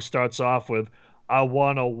song starts off with "I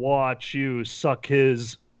wanna watch you suck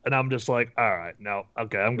his." And I'm just like, all right, no,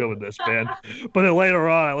 okay, I'm good with this, man. But then later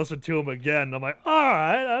on, I listened to him again, and I'm like, all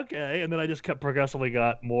right, okay. And then I just progressively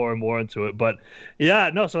got more and more into it. But yeah,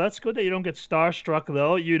 no, so that's good that you don't get starstruck,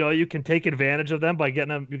 though. You know, you can take advantage of them by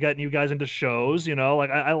getting you guys into shows. You know, like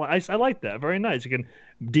I like that. Very nice. You can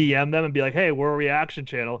DM them and be like, hey, we're a reaction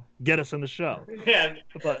channel. Get us in the show. Yeah,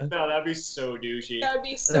 no, that'd be so douchey. That'd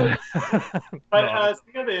be so. But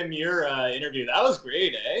speaking of the Emmure interview, that was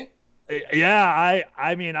great, eh? Yeah,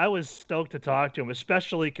 I mean, I was stoked to talk to him,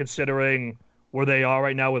 especially considering where they are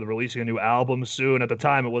right now with releasing a new album soon. At the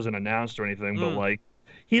time, it wasn't announced or anything, but like,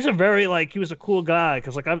 he's a very he was a cool guy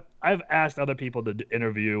because like I've asked other people to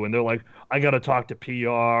interview, and they're like, I got to talk to PR.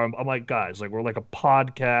 I'm like, guys, like we're like a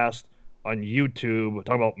podcast on YouTube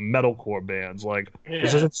talking about metalcore bands. Like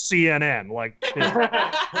this isn't CNN.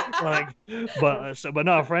 But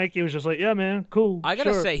no, Frankie was just like, yeah, man, cool. I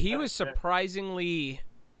gotta say, he was surprisingly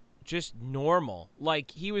just normal.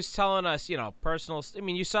 Like he was telling us, you know, personal. I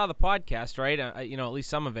mean, you saw the podcast, right? You know, at least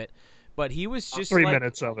some of it. But he was just 3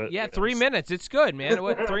 minutes of it. Yeah, 3 minutes. It's good, man.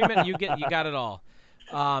 What 3 minutes? You got it all.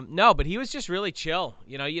 No, but he was just really chill.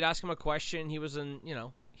 You know, you'd ask him a question, he was in. You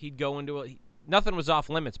know, he'd go into it. Nothing was off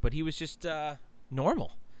limits, but he was just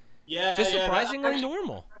normal. Yeah, just surprisingly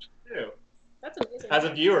normal. That's amazing. As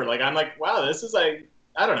a viewer, like I'm like, wow, this is like,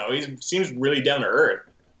 I don't know, he seems really down to earth.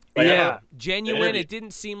 Like, yeah, genuine. It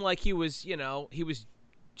didn't seem like he was, you know, he was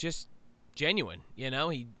just genuine. You know,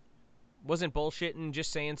 he wasn't bullshitting,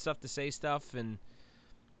 just saying stuff to say stuff, and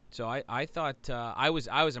so I thought I was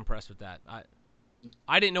impressed with that.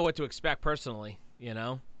 I didn't know what to expect personally. You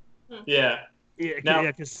know. Yeah.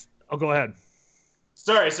 Yeah. Because go ahead.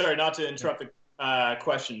 Sorry, not to interrupt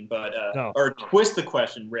question, but no. Or twist the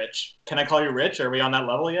question, Rich. Can I call you Rich? Are we on that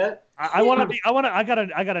level yet? I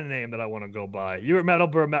got a name that I want to go by. You're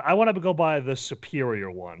Metalbur. I want to go by the superior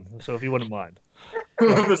one. So if you wouldn't mind.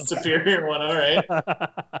 The superior one, all right.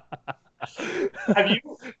 Have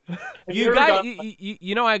you guys,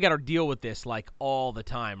 you know I got to deal with this like all the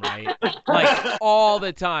time, right? Like all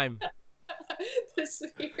the time.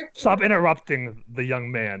 Stop interrupting the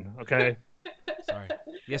young man, okay? Sorry.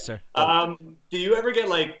 Yes, sir. Do you ever get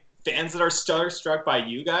like fans that are starstruck by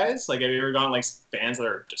you guys? Like, have you ever gotten like fans that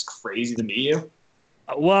are just crazy to meet you?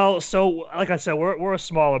 Well, so like I said, we're a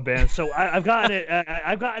smaller band, so I've gotten it.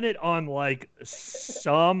 I've gotten it on like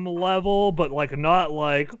some level, but like not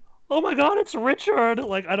like, oh my God, it's Richard.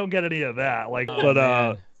 Like I don't get any of that. Like,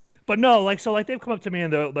 but no, like so, like they've come up to me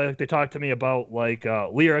and they talk to me about like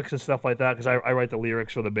lyrics and stuff like that because I write the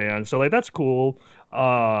lyrics for the band, so like that's cool.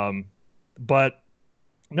 But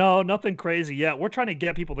no, nothing crazy yet. We're trying to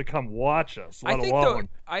get people to come watch us, let alone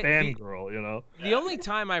fangirl, you know? The only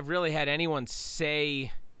time I've really had anyone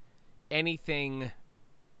say anything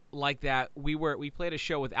like that, we played a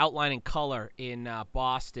show with Outline and Color in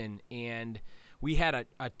Boston, and we had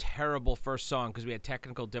a terrible first song because we had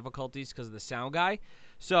technical difficulties because of the sound guy.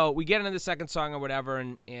 So we get into the second song or whatever,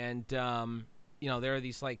 and you know, there are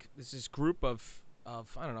these like this group of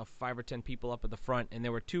I don't know 5 or 10 people up at the front, and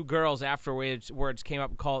there were 2 girls afterwards came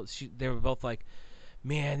up and called. They were both like,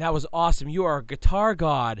 "Man, that was awesome! You are a guitar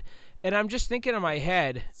god." And I'm just thinking in my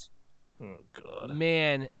head, oh God,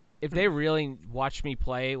 man, if they really watch me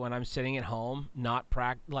play when I'm sitting at home, not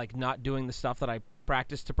doing the stuff that I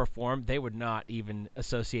practice to perform, they would not even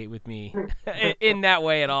associate with me in that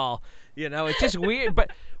way at all. You know, it's just weird.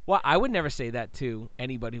 But I would never say that to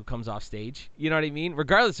anybody who comes off stage. You know what I mean?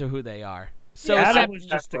 Regardless of who they are. So yeah,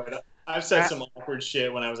 I've said some awkward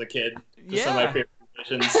shit when I was a kid. Some of my favorite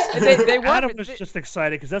musicians. Adam was just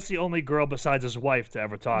excited because that's the only girl besides his wife to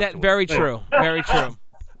ever talk to him. Very true. Very true.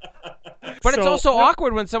 But it's also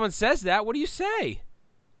awkward when someone says that. What do you say?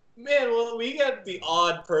 Man, well, we get the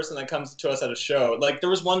odd person that comes to us at a show. Like, there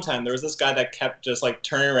was one time, there was this guy that kept just, like,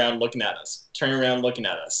 turning around looking at us.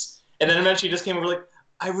 And then eventually he just came over like,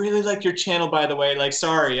 I really like your channel, by the way. Like,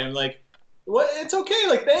 sorry. I'm like, what? It's okay.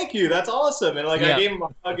 Like, thank you. That's awesome. And, like, I gave him a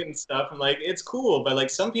hug and stuff. I'm like, it's cool. But, like,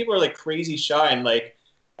 some people are, like, crazy shy. And, like,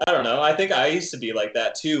 I don't know. I think I used to be like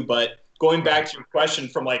that, too. But going back to your question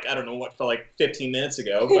from, like, I don't know what, for, like, 15 minutes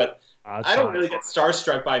ago. But I don't really get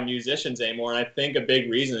starstruck by musicians anymore. And I think a big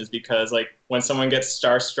reason is because, like, when someone gets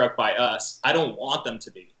starstruck by us, I don't want them to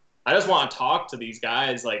be. I just want to talk to these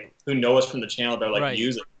guys, like, who know us from the channel about, like,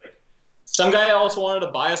 music. Like, some guy also wanted to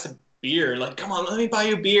buy us a beer. Like, come on, let me buy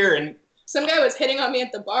you a beer. And some guy was hitting on me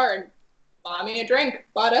at the bar and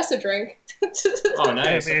bought us a drink. Oh,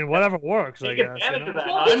 nice. I mean, whatever works, I guess.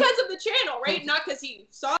 Well, because of the channel, right? Not because he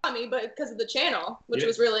saw me, but because of the channel, which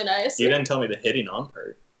was really nice. You didn't tell me the hitting on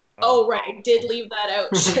part. Oh, right. Did leave that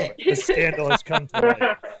out. The scandal has come to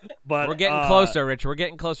light. But we're getting closer, Rich. We're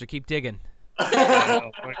getting closer. Keep digging.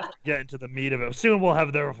 We're getting to the meat of it. Soon we'll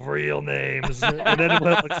have their real names, and then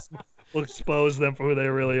we'll expose them for who they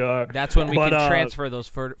really are. That's when we can transfer those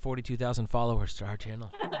 42,000 followers to our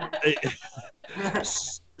channel.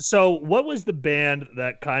 So what was the band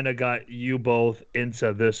that kind of got you both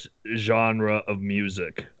into this genre of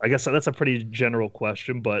music? I guess that's a pretty general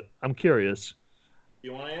question, but I'm curious.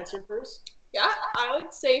 You want to answer first? Yeah, I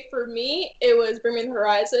would say for me, it was Bring Me the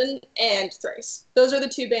Horizon and Thrice. Those are the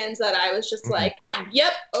 2 bands that I was just like,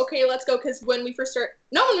 yep, okay, let's go. Because when we first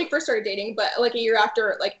started dating, but like a year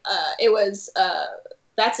after, like it was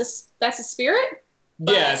That's a Spirit.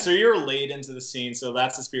 But, yeah, so you're late into the scene, so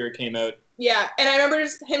That's the Spirit came out. Yeah, and I remember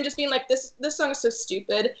him just being like, this song is so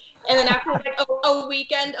stupid. And then after like a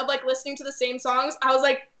weekend of like listening to the same songs, I was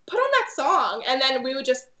like, put on that song. And then we would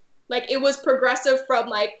just like, it was progressive from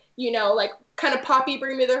like, you know, like kind of poppy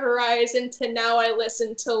Bring Me the Horizon to now I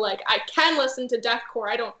listen to like, I can listen to deathcore.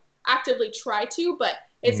 I don't actively try to, but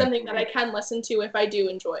it's something that I can listen to if I do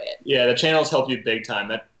enjoy it. Yeah, the channels help you big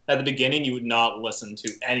time. At the beginning, you would not listen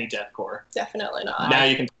to any deathcore. Definitely not. Now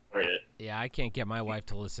you can tolerate it. Yeah, I can't get my wife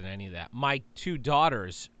to listen to any of that. My 2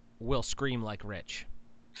 daughters will scream like Rich.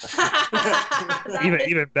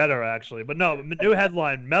 even better, actually. But no, new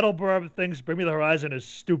headline: Metal Burb thinks Bring Me the Horizon is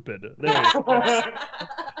stupid.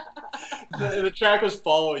 The track was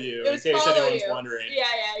Follow You, in case anyone's wondering. Yeah,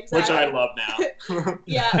 exactly. Which I love now.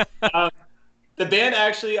 Yeah. The band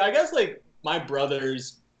actually, I guess, like, my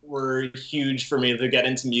brothers were huge for me to get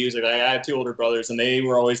into music. I have 2 older brothers, and they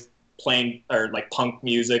were always playing, or like, punk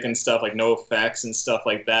music and stuff, like NoFX and stuff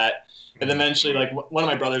like that. And then eventually, like, one of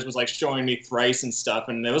my brothers was like showing me Thrice and stuff,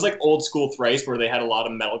 and it was like old school Thrice where they had a lot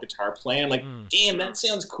of metal guitar playing. I'm like, damn, that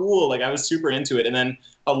sounds cool. Like, I was super into it. And then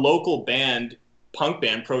a local band, punk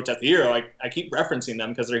band, Protest the Hero, I keep referencing them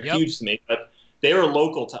because they're huge to me, but they were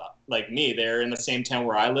local to like me. They're in the same town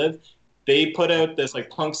where I live. They put out this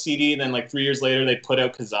like punk CD, and then like 3 years later they put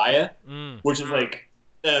out Kazaya, which is like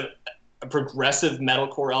a progressive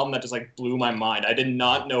metalcore album that just like blew my mind. I did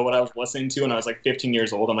not know what I was listening to when I was like 15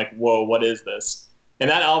 years old. I'm like, whoa, what is this? And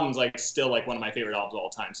that album's like still like one of my favorite albums of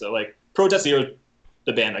all time. So like Protest the Hero is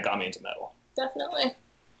the band that got me into metal. Definitely.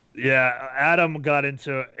 Yeah, Adam got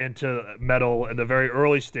into metal in the very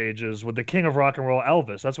early stages with the king of rock and roll,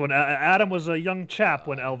 Elvis. That's when Adam was a young chap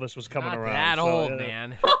when Elvis was coming around. That old,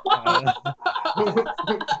 man.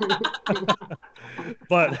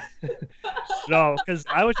 But no, because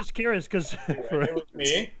I was just curious. Because for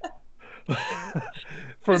me,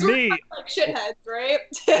 for me, like shitheads, right?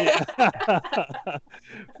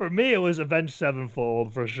 For me, it was Avenged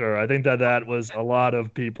Sevenfold for sure. I think that was a lot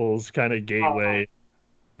of people's kind of gateway.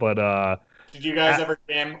 But did you guys ever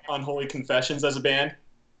jam Unholy Confessions as a band?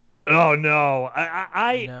 Oh no,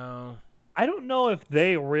 I no. I don't know if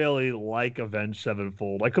they really like Avenged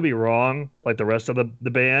Sevenfold. I could be wrong, like the rest of the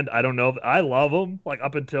band. I don't know. I love them, like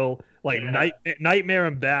up until like Nightmare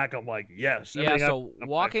and Back. I'm like, yes. Yeah. So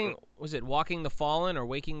was it Walking the Fallen or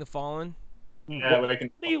Waking the Fallen? Yeah. What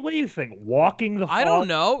do you think? Walking the Fallen? I don't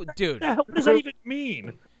know, dude. What does that even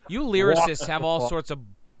mean? You lyricists have all sorts of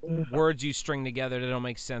words you string together that don't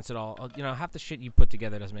make sense at all. You know, half the shit you put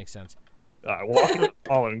together doesn't make sense. Walking the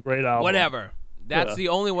Fallen, great album. Whatever. That's the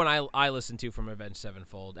only one I listened to from Avenged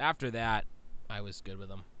Sevenfold. After that, I was good with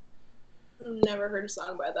them. Never heard a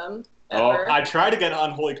song by them. Ever. Oh, I tried to get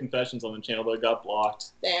Unholy Confessions on the channel, but it got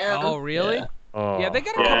blocked. Damn. Oh, really? Yeah, yeah, they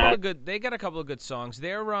got a couple of good. They got a couple of good songs.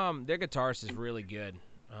 Their guitarist is really good.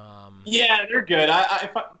 Yeah, they're good.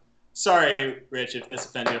 Sorry, Rich, if this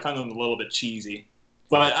offends you. I find them a little bit cheesy,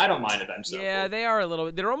 but I don't mind Avenged Sevenfold. Yeah, they are a little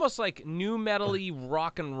bit. They're almost like new metal-y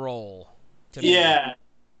rock and roll. To me. Yeah.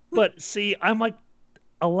 But see, I'm like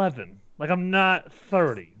 11. Like I'm not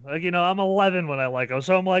 30. Like I'm 11 when I like them.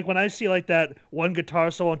 So I'm like when I see like that one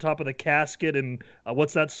guitar solo on top of the casket and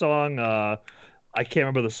what's that song? I can't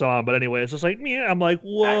remember the song, but anyway, it's just like me. I'm like,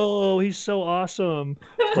 whoa, he's so awesome.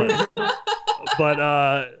 But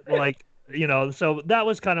like so that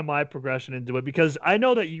was kind of my progression into it because I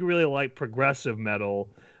know that you really like progressive metal.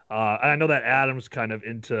 And I know that Adam's kind of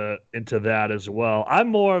into that as well. I'm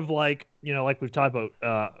more of like, like we've talked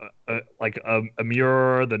about, like a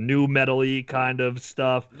mirror, the new metal-y kind of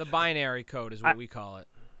stuff. The binary code is what we call it.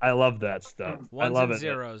 I love that stuff. Ones I love and it.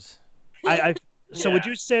 zeros. So would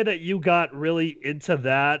you say that you got really into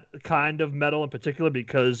that kind of metal in particular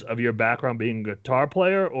because of your background being a guitar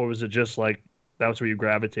player, or was it just like that was where you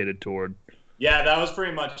gravitated toward? Yeah, that was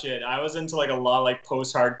pretty much it. I was into like a lot of like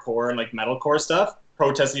post-hardcore and like metalcore stuff.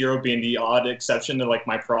 Protest the Hero being the odd exception to like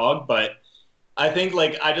my prog, but I think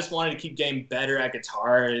like I just wanted to keep getting better at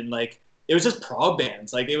guitar, and like it was just prog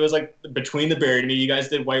bands. Like it was like Between the Buried and Me. You guys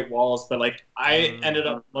did White Walls, but like I ended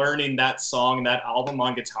up learning that song, that album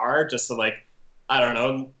on guitar, just to like I don't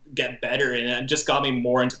know get better, and it just got me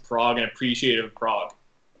more into prog and appreciative of prog.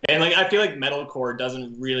 And like I feel like metalcore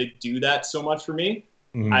doesn't really do that so much for me.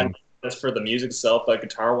 I look just for the music itself, but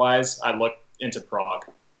guitar wise, I look into prog.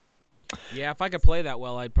 Yeah, if I could play that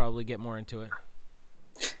well, I'd probably get more into it.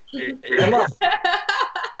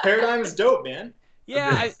 Paradigm is dope, man. Yeah,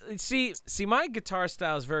 I see. My guitar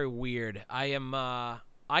style is very weird. I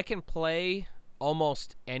can play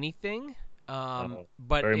almost anything,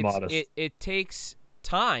 but it takes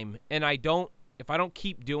time, and if I don't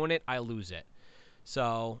keep doing it, I lose it.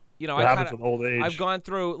 So I've gone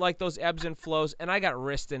through like those ebbs and flows, and I got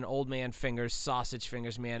wrist and old man fingers, sausage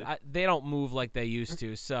fingers, man. They don't move like they used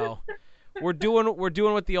to. So we're doing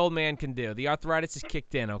what the old man can do. The arthritis is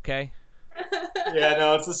kicked in, okay? Yeah,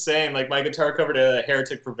 no, it's the same. Like my guitar cover to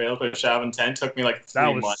Heretic Prevails by Shav Intent took me like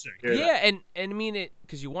 3 months. Yeah, and I mean it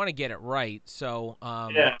because you want to get it right. So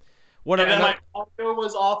yeah. And then my audio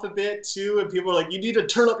was off a bit too, and people were like, "You need to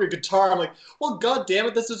turn up your guitar." I'm like, "Well, god damn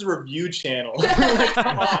it, this is a review channel." Like,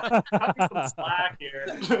 come on, cut me some slack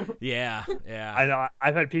here. Yeah. I know.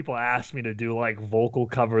 I've had people ask me to do like vocal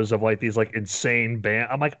covers of like these like insane band.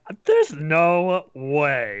 I'm like, there's no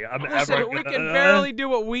way I'm ever. We can barely do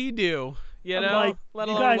what we do. You know, like, let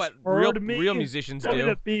alone what real musicians do.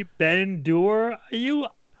 To be Ben Dewar? Are you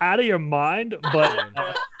out of your mind? But.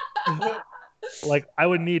 Like I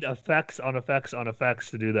would need effects on effects on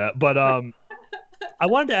effects to do that. But I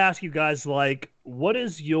wanted to ask you guys, like, what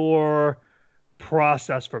is your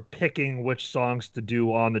process for picking which songs to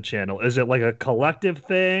do on the channel? Is it like a collective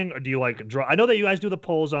thing, or do you like draw? I know that you guys do the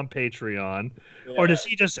polls on Patreon, or does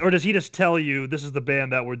he just tell you this is the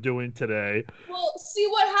band that we're doing today? Well, see,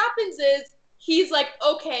 what happens is he's like,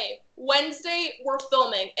 okay, Wednesday we're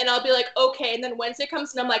filming, and I'll be like, okay, and then Wednesday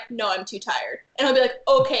comes and I'm like, no, I'm too tired, and I'll be like,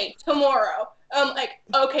 okay, tomorrow. Like,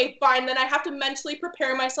 okay, fine. Then I have to mentally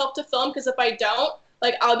prepare myself to film, because if I don't,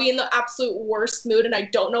 like, I'll be in the absolute worst mood, and I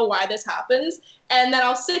don't know why this happens. And then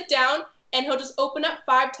I'll sit down, and he'll just open up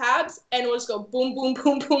 5 tabs, and we'll just go boom, boom,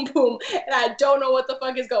 boom, boom, boom, and I don't know what the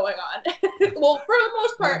fuck is going on. Well, for the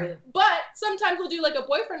most part. But sometimes we'll do, like, a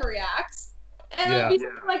boyfriend reacts, and it'll be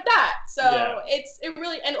something like that. So it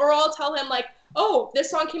really, or I'll tell him, like, oh, this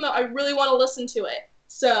song came out, I really want to listen to it.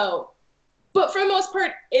 So... But for the most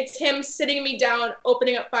part, it's him sitting me down,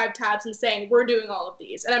 opening up 5 tabs and saying, we're doing all of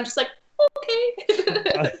these. And I'm just like,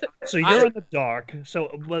 okay. So you're in the dark. So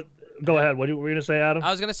go ahead. What were you going to say, Adam?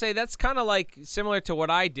 I was going to say that's kind of like similar to what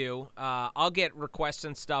I do. I'll get requests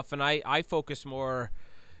and stuff, and I focus more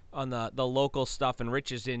on the local stuff, and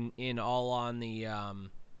Rich is in all on the,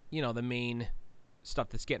 the main stuff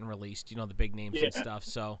that's getting released, the big names and stuff.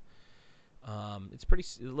 So it's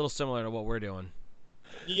a little similar to what we're doing.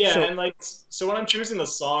 Yeah, and so when I'm choosing the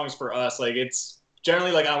songs for us, like, it's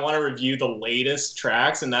generally like I want to review the latest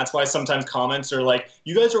tracks, and that's why sometimes comments are like,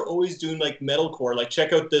 you guys are always doing like metalcore, like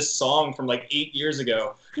check out this song from like 8 years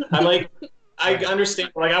ago. I'm like, I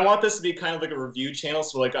understand, like, I want this to be kind of like a review channel,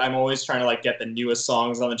 so like I'm always trying to like get the newest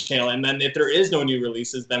songs on the channel, and then if there is no new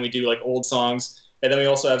releases, then we do like old songs. And then we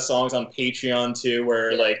also have songs on Patreon too,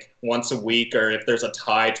 where like once a week, or if there's a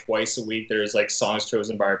tie, twice a week, there's like songs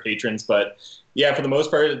chosen by our patrons. But yeah, for the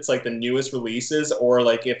most part, it's like the newest releases, or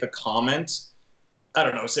like if a comment, I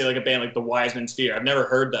don't know, say like a band like the Wiseman Sphere, I've never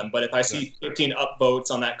heard them, but if I see 15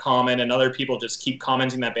 upvotes on that comment and other people just keep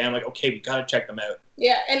commenting that band, I'm like, okay, we gotta check them out.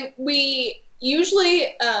 Yeah, and we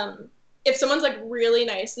usually, if someone's like really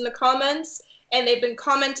nice in the comments and they've been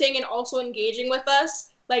commenting and also engaging with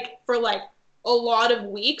us, like for like a lot of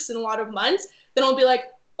weeks and a lot of months, then I'll be like,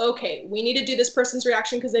 okay, we need to do this person's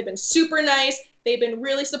reaction because they've been super nice, they've been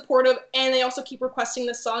really supportive, and they also keep requesting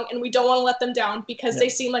this song, and we don't want to let them down because they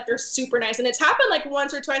seem like they're super nice. And it's happened like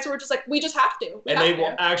once or twice where we're just like, we just have to. And they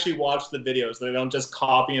will actually watch the videos. They don't just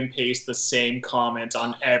copy and paste the same comment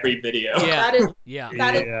on every video. Yeah.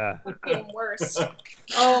 That is fucking worse.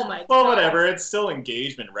 Oh my god. Well, whatever. It's still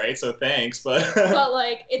engagement, right? So thanks, but but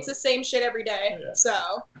like, it's the same shit every day. Yeah.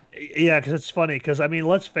 So yeah, because it's funny, because I mean,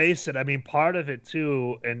 let's face it, I mean, part of it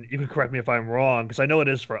too, and you can correct me if I'm wrong, because I know it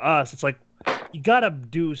is for us, it's like, you gotta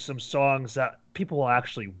do some songs that people will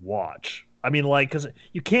actually watch. I mean, like, because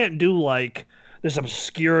you can't do like this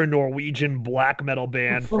obscure Norwegian black metal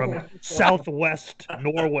band from southwest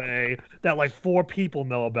Norway that like 4 people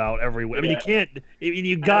know about every week. I mean, you can't. I mean,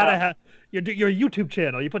 you gotta have your YouTube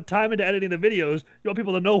channel. You put time into editing the videos. You want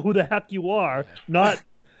people to know who the heck you are, not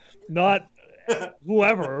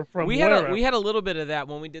whoever from we wherever. We had a little bit of that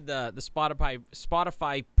when we did the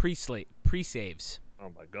Spotify pre-saves.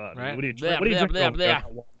 Oh my god! Right? What are you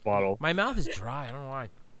drinking? Bottle. My mouth is dry. I don't know why.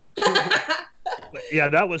 Yeah,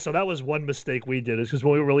 that was one mistake we did, is because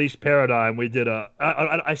when we released Paradigm, we did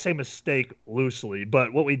I say mistake loosely,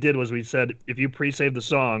 but what we did was we said, if you pre-save the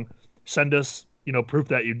song, send us proof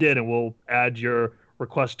that you did, and we'll add your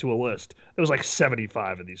request to a list. There was like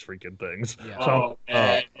 75 of these freaking things. Yeah. So,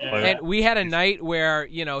 and we had a night where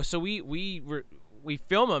so we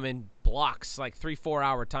film them in blocks, like 3-4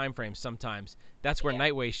 hour time frames sometimes. That's where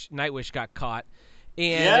Nightwish got caught.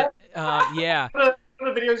 And the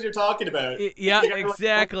videos you're talking about. Yeah,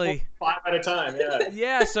 exactly. Like 5 at a time. Yeah.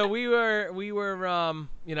 Yeah, so we were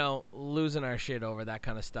losing our shit over that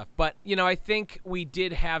kind of stuff. But I think we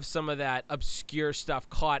did have some of that obscure stuff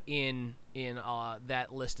caught in that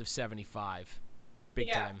list of 75,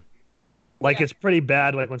 big time. Like, it's pretty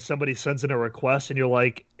bad, like, when somebody sends in a request and you're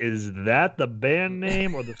like, is that the band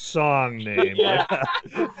name or the song name?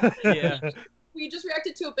 Yeah. We just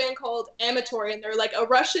reacted to a band called Amatory, and they're like a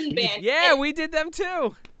Russian band. Yeah, we did them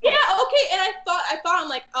too. Yeah, okay, and I thought I'm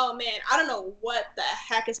like, oh man, I don't know what the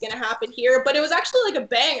heck is gonna happen here, but it was actually like a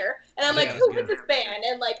banger, and I'm like, who is this band?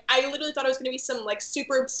 And like, I literally thought it was gonna be some like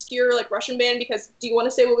super obscure like Russian band, because do you want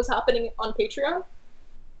to say what was happening on Patreon?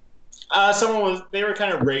 They were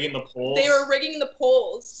kind of rigging the polls. They were rigging the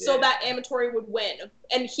polls so that Amatory would win,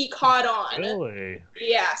 and he caught on. Really?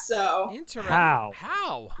 Yeah, so. Interesting.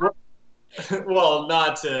 How? Well,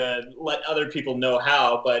 not to let other people know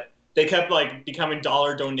how, but they kept like becoming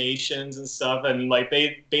dollar donations and stuff, and like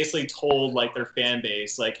they basically told like their fan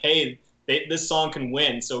base, like, hey, this song can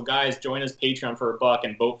win, so guys, join us Patreon for $1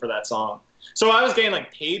 and vote for that song. So I was getting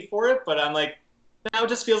like paid for it, but I'm like, now it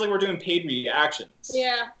just feels like we're doing paid reactions.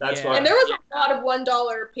 Yeah. That's why. And there was a lot of $1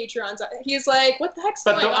 Patreons. He's like, what the heck's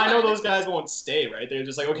going on? I know those guys won't stay, right? They're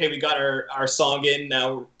just like, okay, we got our song in,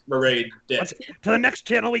 now we're ready to dip. To the next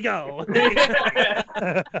channel we go.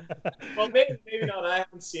 Well, maybe not. I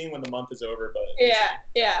haven't seen when the month is over, but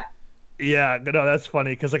yeah. Yeah, no, that's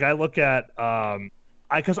funny because like I look at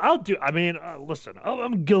listen,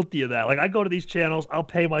 I'm guilty of that. Like I go to these channels, I'll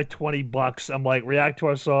pay my $20. I'm like, react to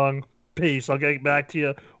our song, peace. I'll get back to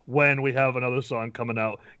you when we have another song coming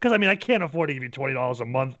out. Because I mean, I can't afford to give you $20 a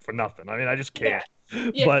month for nothing. I mean, I just can't.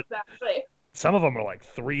 Yeah, but exactly. some of them are like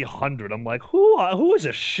 $300. I'm like, who is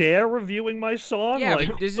a share reviewing my song? Yeah,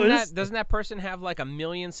 like, doesn't that person have like 1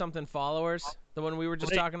 million something followers? The one we were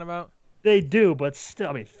just talking about. They do, but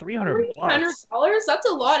still, I mean, $300. $300? That's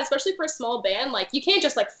a lot, especially for a small band. Like, you can't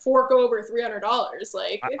just like fork over $300.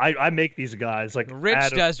 Like, I make these guys like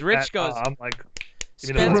Rich does. Rich goes. I'm like,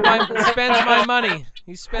 spends my money.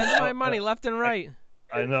 He spends my money left and right.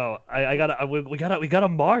 I know. We gotta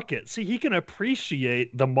market. See, he can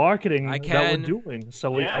appreciate the marketing that we're doing.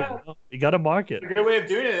 So we gotta market. It's a good way of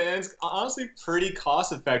doing it, and it's honestly pretty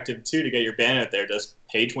cost effective too to get your band out there. Just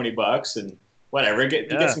pay $20 and whatever, you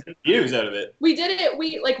get some good views out of it. We did it.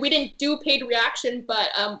 We didn't do paid reaction, but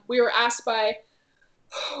we were asked by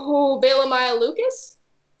Bela Maya Lucas.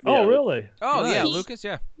 Oh, really? Oh, yeah, Lucas,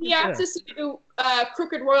 yeah. He asked us to do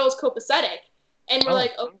Crooked Royals Copacetic, and we're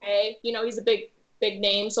like, okay, he's a big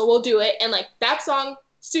name, so we'll do it. And like that song,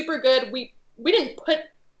 super good. We didn't put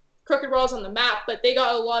Crooked Royals on the map, but they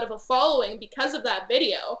got a lot of a following because of that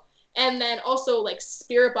video. And then also like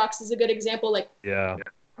Spiritbox is a good example. Like,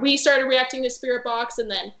 we started reacting to Spiritbox, and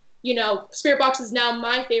then Spiritbox is now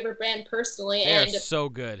my favorite band personally. They're so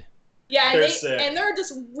good. Yeah, and they're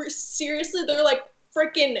just seriously, they're like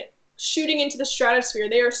freaking shooting into the stratosphere.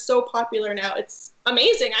 They are so popular now. It's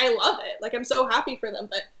amazing. I love it. Like, I'm so happy for them.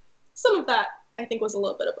 But some of that I think was a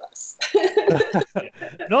little bit of us.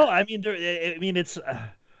 No, I mean, it's.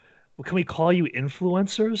 Can we call you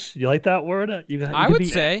influencers? You like that word? I would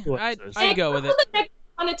say I'd go with it.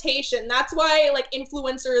 Connotation. That's why like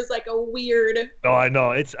influencer is like a weird. No, I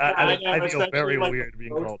know it's. I feel very weird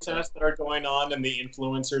being called. Protests that are going on, and the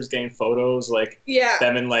influencers getting photos like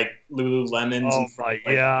them in like Lululemons. Oh my,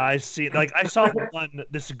 I see. Like I saw one.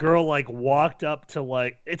 This girl like walked up to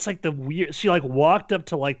like it's like the weird. She like walked up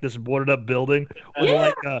to like this boarded up building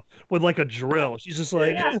with like a drill. She's just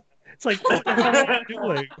like. It's like, what the hell are you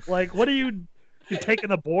doing? Like, what are you taking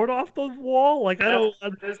the board off the wall? Like, I don't.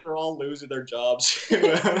 They're all losing their jobs. Yeah,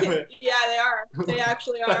 they are. They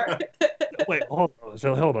actually are. Wait, hold on.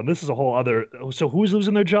 So hold on. This is a whole other. So who's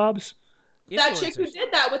losing their jobs? That chick who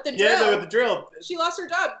did that with the drill. Yeah, with the drill. She lost her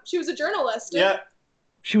job. She was a journalist. Yeah.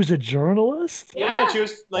 She was a journalist? Yeah, she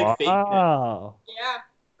was like fake. Wow. Yeah,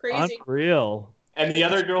 crazy. Unreal. And the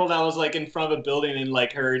other girl that was like in front of a building in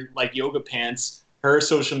like her like yoga pants. Her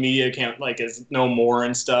social media account like is no more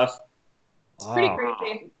and stuff. It's pretty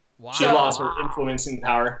crazy. Wow. She lost her influencing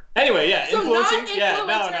power. Anyway, so influencing.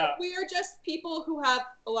 No. We are just people who have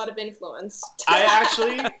a lot of influence. I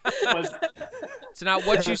actually was. It's not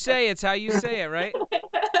what you say; it's how you say it, right?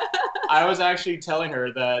 I was actually telling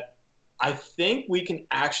her that I think we can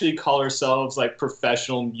actually call ourselves like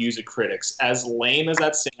professional music critics. As lame as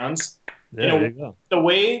that sounds, there you go. The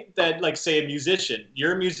way that, like, say,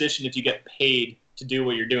 you're a musician if you get paid to do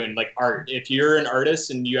what you're doing, like art. If you're an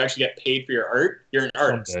artist and you actually get paid for your art, you're an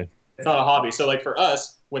artist. Okay. It's not a hobby. So like for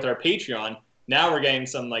us with our Patreon, now we're getting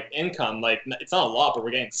some like income. Like it's not a lot, but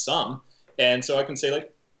we're getting some. And so I can say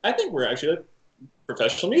like, I think we're actually like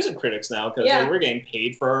professional music critics now because we're getting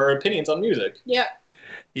paid for our opinions on music. Yeah.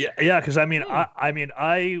 Yeah, because I mean,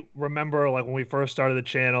 I remember like when we first started the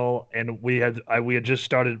channel, and we had just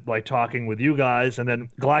started like talking with you guys, and then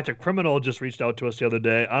Galactic Criminal just reached out to us the other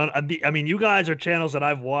day. I mean, you guys are channels that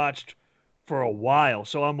I've watched for a while,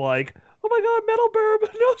 so I'm like, oh my God, Metal Burb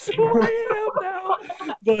knows who I am now.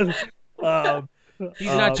 But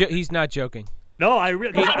he's not joking. No, I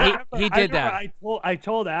really he did that. I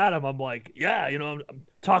told Adam, I'm like, yeah, I'm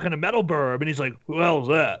talking to Metal Burb, and he's like, who the hell's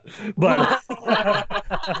that? But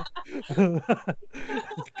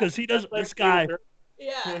because he does, this guy.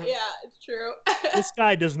 Yeah, it's true. This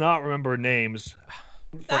guy does not remember names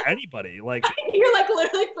for anybody. Like you're like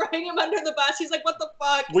literally throwing him under the bus. He's like, what the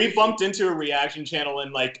fuck? We bumped into a reaction channel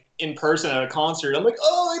in person at a concert. I'm like,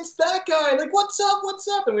 oh, it's that guy. Like, what's up?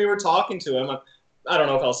 And we were talking to him. I don't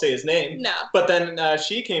know if I'll say his name. No. But then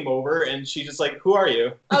she came over and she just like, who are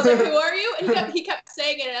you? I was like, who are you? And he kept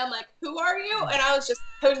saying it, and I'm like, who are you? And I was just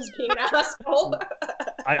being an asshole.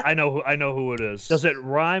 I know who it is. Does it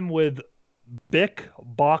rhyme with Bick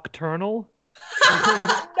Bockturnal?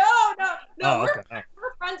 No, okay.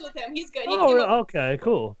 we're friends with him. He's good. Okay,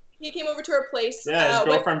 cool. He came over to our place. Yeah, his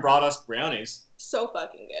girlfriend brought us brownies. So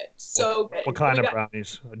fucking good. So good. What kind of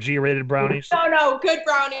brownies? G-rated brownies? No, good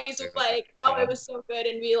brownies with it was so good.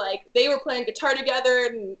 And they were playing guitar together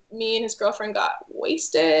and me and his girlfriend got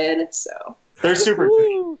wasted. So they're super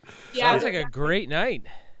good. Yeah. Sounds like a great night.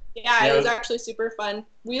 Yeah, it was actually super fun.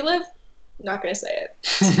 We live, not going to say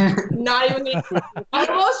it. Not even going to. I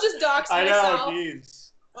almost just doxed myself. I know, jeez.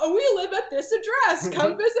 Oh, we live at this address.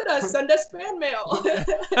 Come visit us. Send us fan mail.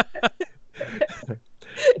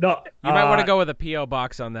 No, you might want to go with a P.O.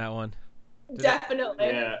 box on that one. Definitely.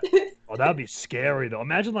 Yeah. Oh, that'd be scary though.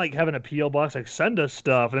 Imagine having a P.O. box, send us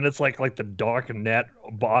stuff, and it's like the dark net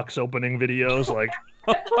box opening videos,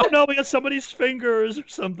 oh no, we got somebody's fingers or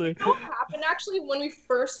something. What happened actually when we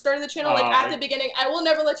first started the channel? At the beginning, I will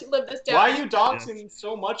never let you live this down. Why are you doxing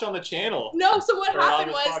so much on the channel? No, so what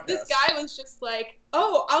happened was this guy was just like,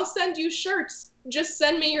 "Oh, I'll send you shirts. Just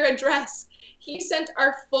send me your address." He sent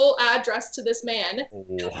our full address to this man. Oh.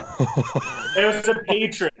 It was a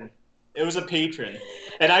patron. It was a patron.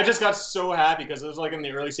 And I just got so happy because it was in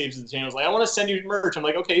the early stages of the channel. I was like, I want to send you merch. I'm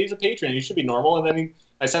like, okay, he's a patron. He should be normal. And then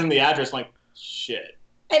I sent him the address. I'm like, shit.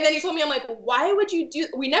 And then he told me, I'm like, why would you do?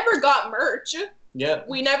 We never got merch. Yeah.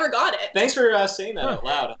 We never got it. Thanks for saying that out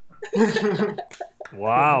loud.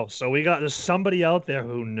 Wow. So there's somebody out there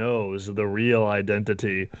who knows the real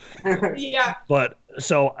identity. Yeah. But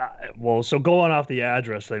so going off the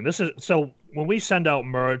address thing, so when we send out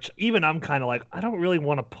merch, even I'm kind of like, I don't really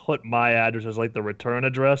want to put my address as the return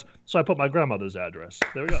address. So I put my grandmother's address.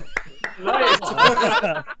 There we go. Nice.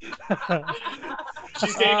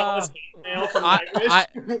 She's getting all this hate mail from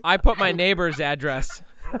I put my neighbor's address.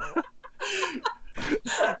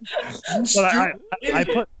 But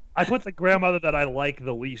I put the grandmother that I like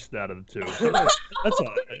the least out of the two. So that's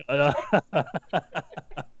all.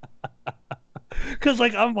 Because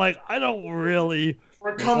I'm I don't really.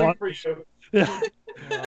 We're coming for you. Yeah.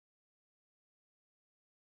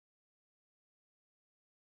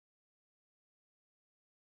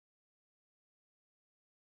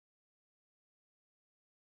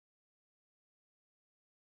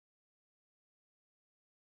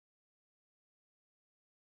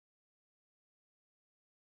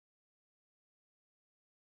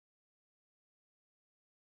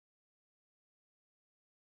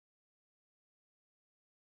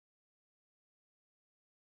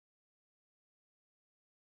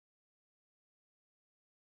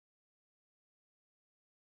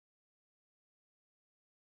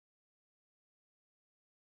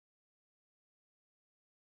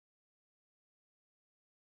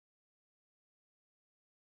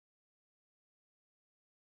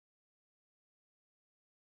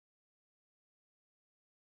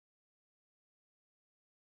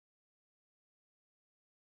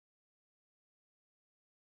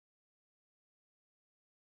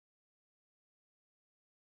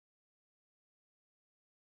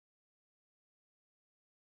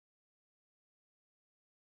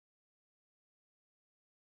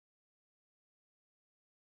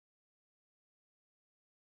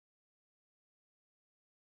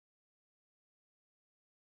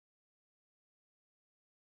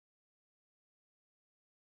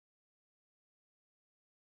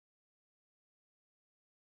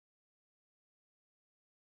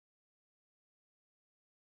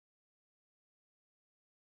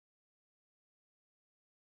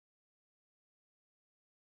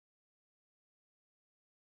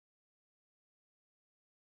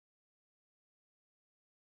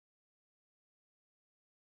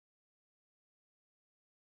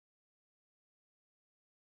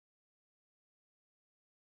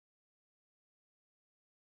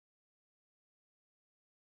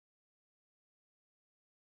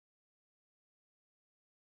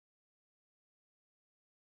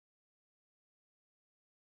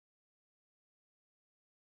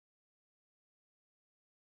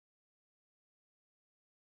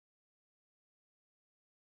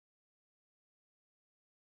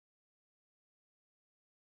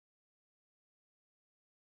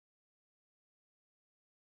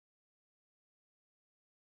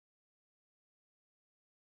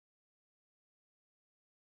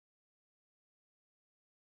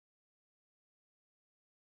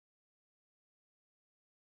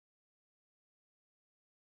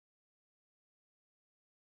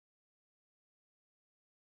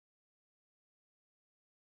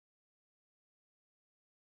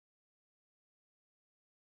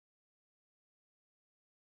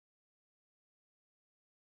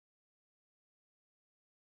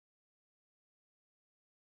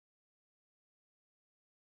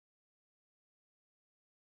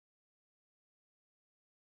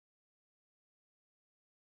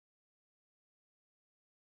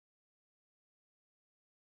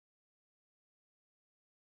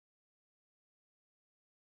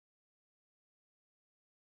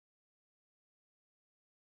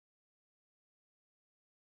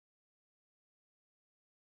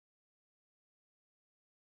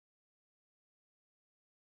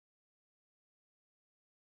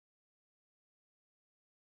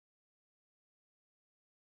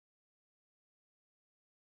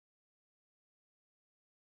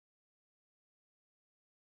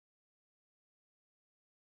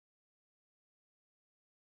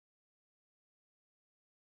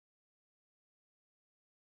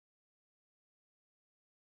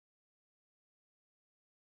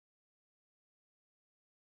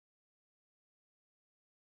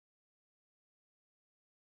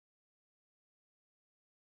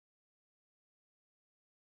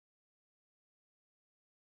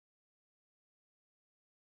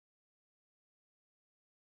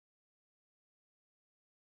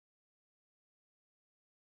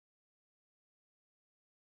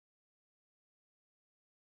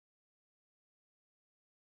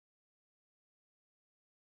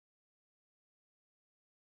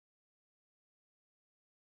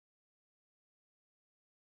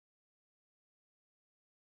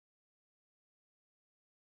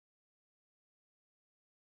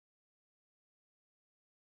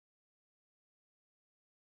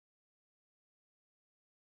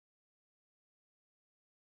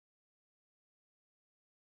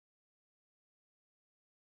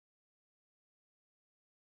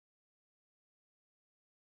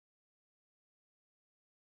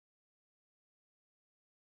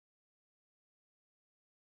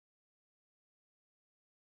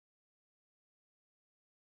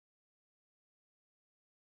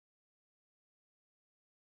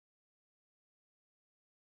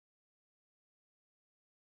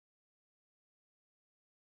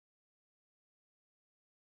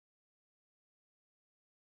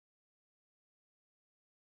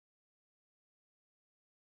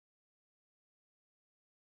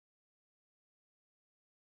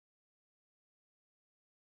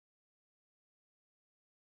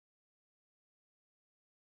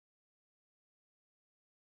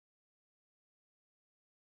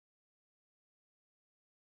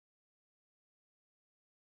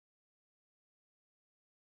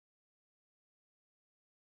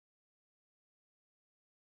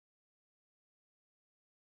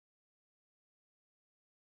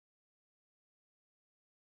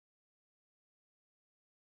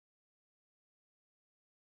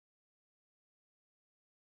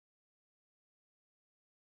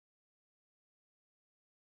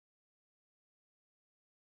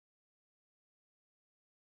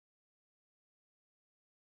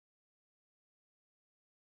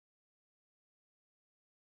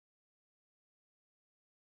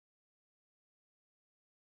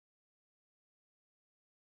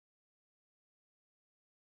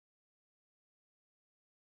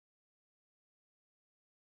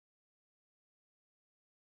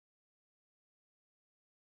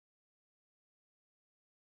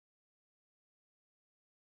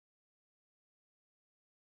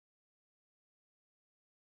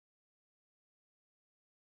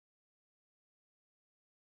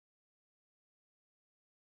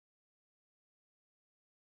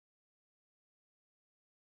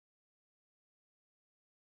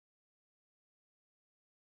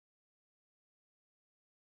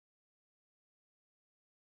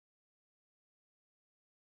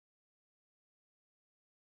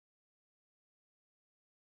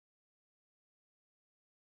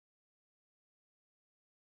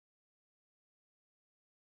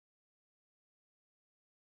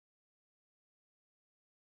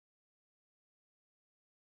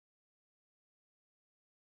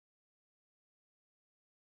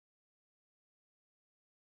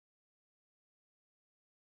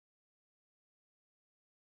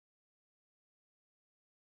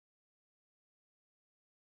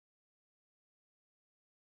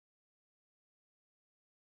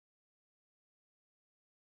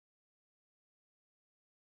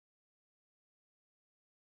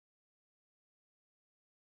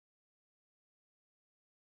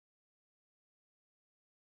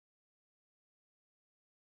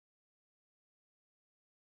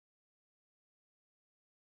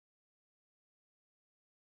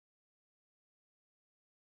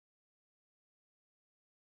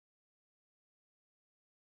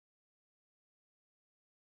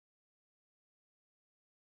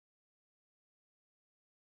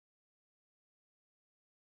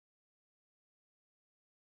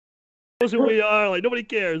 knows who we are. Like nobody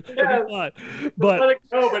cares. Yeah. But let it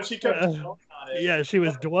go, but she kept dwelling on it. Yeah, she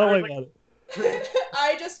was dwelling on it.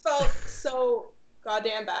 I just felt so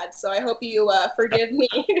goddamn bad. So I hope you forgive me.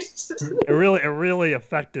 It really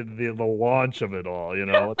affected the launch of it all. You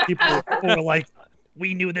know, people were like,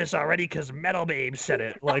 "We knew this already because Metal Babe said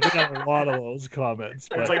it." Like we got a lot of those comments.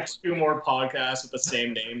 There's like 2 more podcasts with the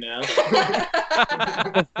same name now.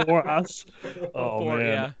 Before us. Oh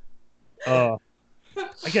man. Yeah.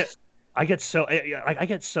 I get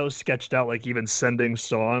so sketched out, like even sending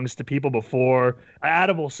songs to people before.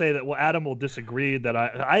 Adam will say that. Well, Adam will disagree that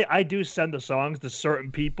I do send the songs to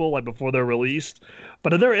certain people like before they're released,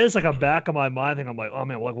 but there is like a back of my mind thing. I'm like, oh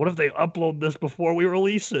man, like what if they upload this before we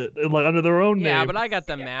release it, like under their own name? Yeah, but I got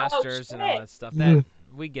the masters and all that stuff. That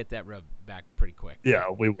we get that back pretty quick.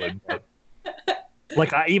 Yeah, we would. But,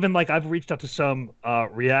 like I've reached out to some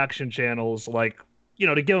reaction channels like. You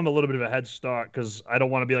know, to give them a little bit of a head start, because I don't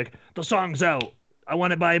want to be like the song's out. I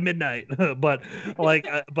want it by midnight, but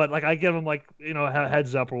I give them like a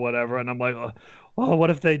heads up or whatever, and I'm like, oh, what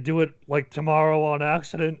if they do it like tomorrow on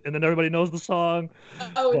accident, and then everybody knows the song?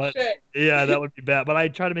 Oh shit! Yeah, that would be bad. But I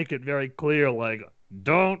try to make it very clear, like,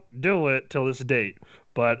 don't do it till this date.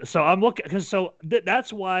 But so I'm looking, because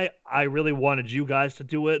that's why I really wanted you guys to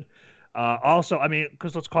do it. Also, I mean,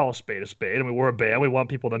 because let's call a spade a spade. I mean, we're a band. We want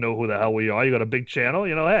people to know who the hell we are. You got a big channel,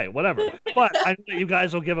 hey, whatever. But I know you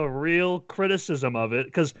guys will give a real criticism of it,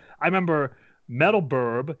 because I remember Metal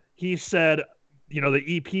Burb, he said,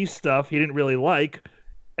 the EP stuff he didn't really like,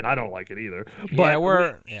 and I don't like it either. But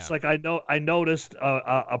it's like I noticed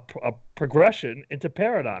a progression into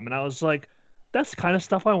Paradigm, and I was like, that's the kind of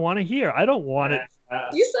stuff I want to hear. I don't want it.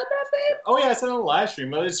 You said that, babe? Oh yeah, I said it on the live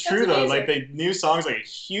stream, but it's true That's though. amazing. Like the new song's like a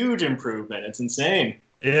huge improvement. It's insane.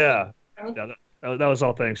 Yeah. That was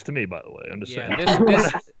all thanks to me, by the way. I'm just saying.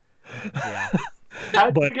 Yeah. How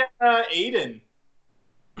did you get Aiden?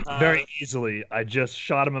 Very easily. I just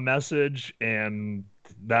shot him a message, and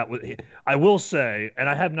that was. I will say, and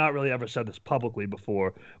I have not really ever said this publicly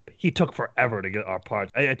before, but he took forever to get our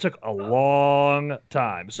parts. It took a long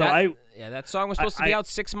time. So that song was supposed to be out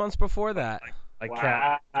 6 months before that. I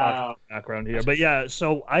can't talk background here, but yeah.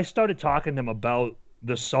 So I started talking to him about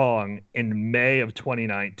the song in May of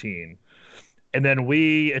 2019. And then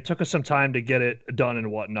it took us some time to get it done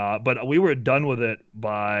and whatnot, but we were done with it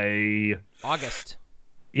by August.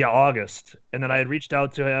 Yeah, August. And then I had reached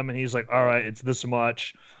out to him, and he's like, all right, it's this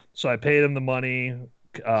much. So I paid him the money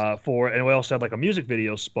for it, and we also had like a music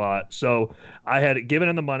video spot. So I had given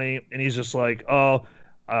him the money, and he's just like, I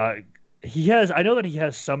know that he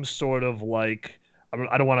has some sort of like,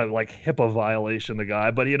 I don't want to like HIPAA violation the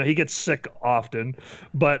guy, but he gets sick often.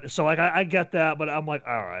 But so like I get that, but I'm like,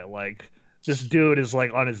 all right, like this dude is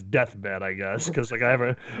like on his deathbed, I guess, because like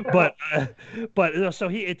so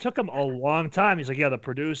it took him a long time. He's like, yeah, the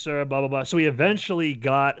producer, blah blah blah. So we eventually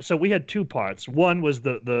got. So we had 2 parts. One was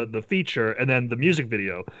the feature, and then the music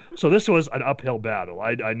video. So this was an uphill battle.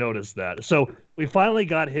 I noticed that. So we finally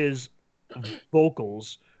got his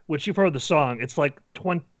vocals, which you've heard the song. It's like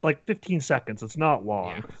 15 seconds. It's not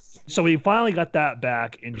long. Yeah. So we finally got that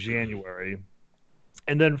back in January.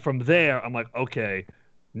 And then from there, I'm like, okay,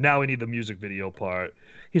 now we need the music video part.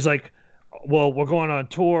 He's like, well, we're going on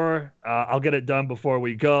tour. I'll get it done before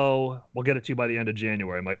we go. We'll get it to you by the end of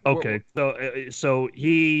January. I'm like, okay. So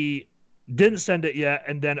he didn't send it yet.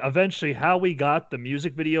 And then eventually how we got the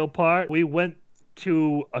music video part, we went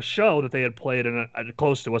to a show that they had played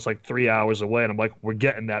close to us, like 3 hours away, and I'm like, we're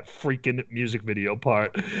getting that freaking music video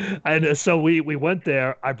part. And so we went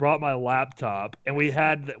there. I brought my laptop, and we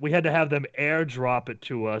had to have them airdrop it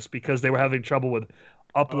to us because they were having trouble with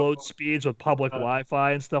upload speeds with public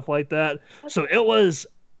Wi-Fi and stuff like that. So it was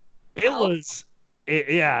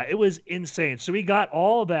insane. So we got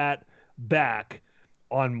all that back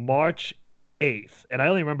on March 8th, and I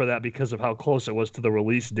only remember that because of how close it was to the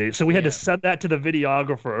release date. So we had to send that to the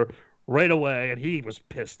videographer right away, and he was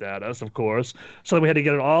pissed at us, of course. So we had to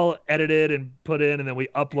get it all edited and put in, and then we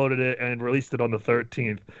uploaded it and released it on the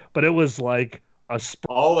 13th. But it was like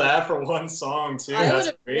all that for one song too. I would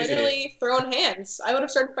have literally thrown hands. I would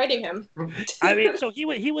have started fighting him. I mean, so he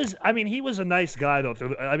was a nice guy though.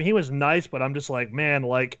 I mean, he was nice, but I'm just like, man,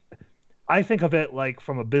 like I think of it like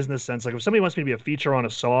from a business sense. Like if somebody wants me to be a feature on a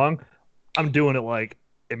song, I'm doing it like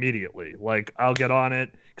immediately. Like I'll get on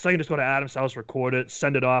it because I can just go to Adam's house, record it,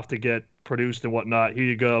 send it off to get produced and whatnot. Here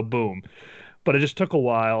you go, boom. But it just took a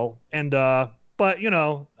while, and but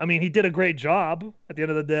I mean, he did a great job at the end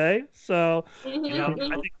of the day. So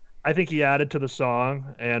I think he added to the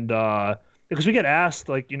song, and because we get asked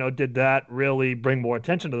like, did that really bring more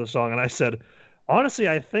attention to the song? And I said, Honestly,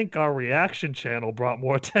 I think our reaction channel brought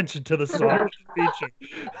more attention to the song feature.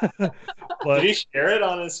 Did he share it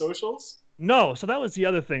on his socials? No, so that was the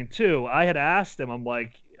other thing too. I had asked him, I'm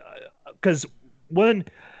like, because when,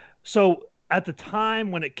 so at the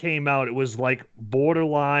time when it came out, it was like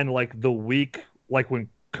borderline, like the week, like when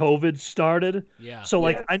COVID started. Yeah. So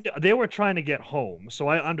like they were trying to get home, so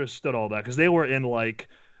I understood all that because they were in like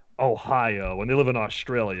Ohio and they live in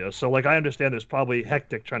Australia. So like I understand there's probably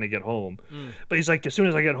hectic trying to get home. But he's like, as soon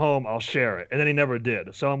as I get home, I'll share it, and then he never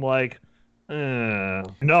did. So I'm like,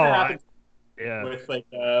 no, yeah. With like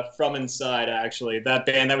From Inside, actually, that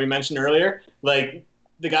band that we mentioned earlier, like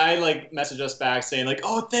the guy like messaged us back saying like,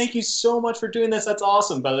 "Oh, thank you so much for doing this. That's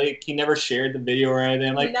awesome." But like he never shared the video or anything.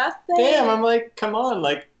 I'm like, nothing. Damn, I'm like, come on,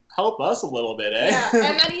 like help us a little bit, eh? Yeah,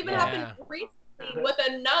 and that even happened recently with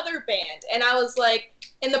another band, and I was like,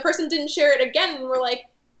 and the person didn't share it again, and we're like,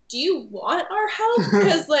 do you want our help?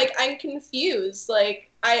 Because like I'm confused.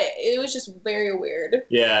 Like it was just very weird.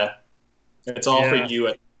 Yeah, it's all for you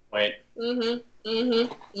at the point.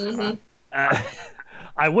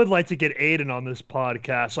 I would like to get Aiden on this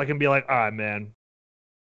podcast so I can be like, all right, man.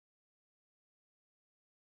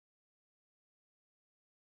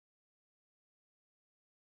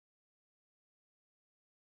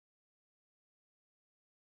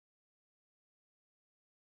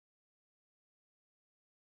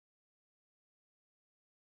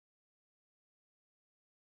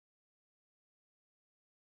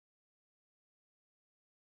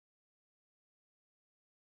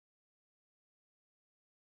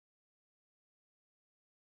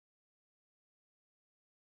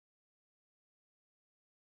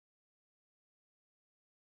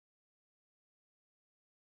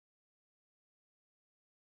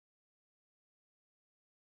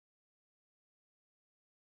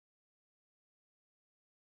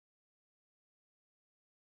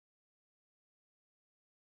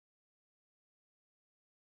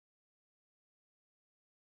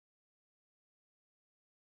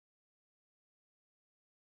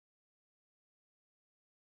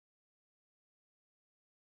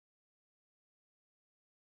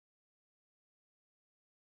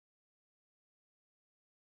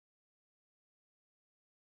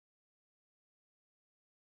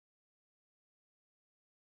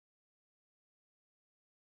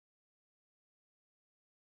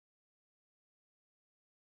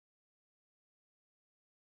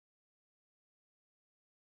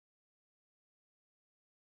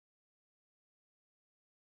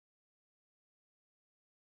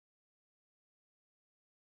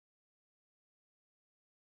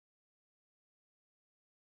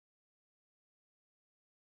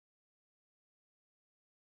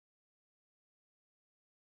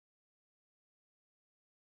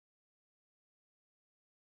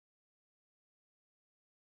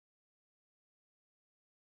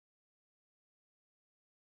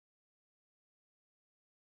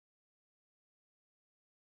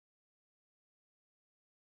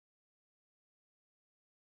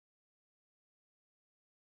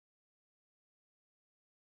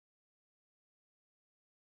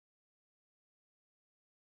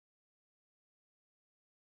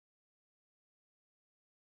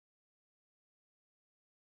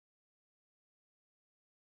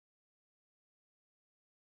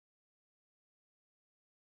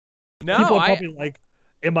 No, people are probably like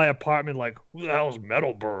in my apartment, like, who the hell's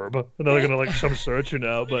Metal Burb? And they're gonna like some search you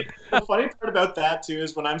now. But the funny part about that too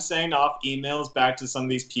is when I'm sending off emails back to some of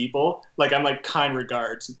these people, like I'm like, kind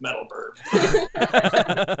regards, Metal Burb.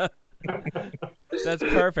 That's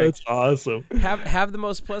perfect. That's awesome. Have the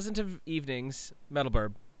most pleasant of evenings, Metal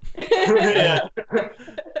Burb. Yeah.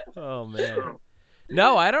 Oh man.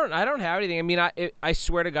 No, I don't have anything. I mean, I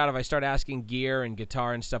swear to God, if I start asking gear and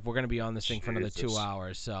guitar and stuff, we're gonna be on this thing for another 2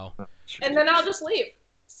 hours. So. And then I'll just leave.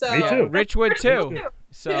 So. Me too. Rich would too.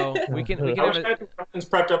 So we can have questions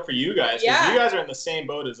prepped up for you guys. Yeah. You guys are in the same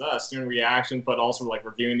boat as us, doing reactions, but also like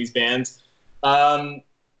reviewing these bands.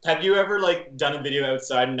 Have you ever like done a video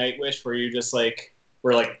outside of Nightwish where you just like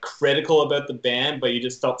were like critical about the band, but you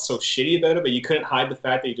just felt so shitty about it, but you couldn't hide the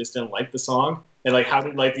fact that you just didn't like the song? And like, how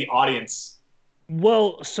did like the audience?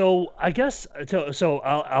 Well, so I guess so.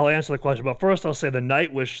 I'll answer the question, but first I'll say the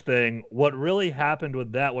Nightwish thing. What really happened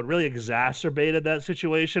with that? What really exacerbated that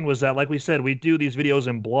situation was that, like we said, we do these videos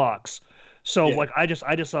in blocks. So like I just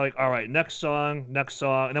like, all right, next song,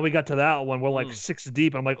 and then we got to that one. We're like 6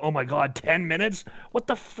 deep. I'm like, oh my god, 10 minutes? What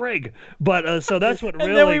the frig? But so that's what and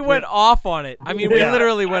really. And then we went off on it. I mean, we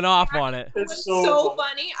literally went off on it. It was so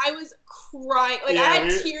funny. I was crying. Like I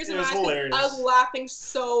had tears in my eyes. I was laughing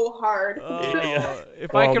so hard.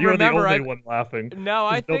 If I can remember, the only one laughing. No,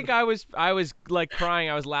 I think I was like crying.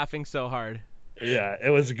 I was laughing so hard. Yeah, it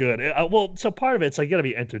was good. Well, so part of it's like gotta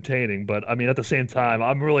be entertaining, but I mean at the same time,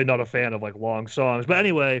 I'm really not a fan of like long songs. But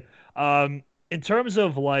anyway, in terms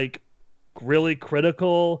of like really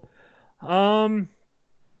critical, um,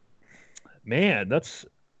 man, that's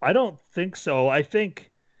I don't think so. I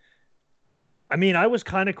mean, I was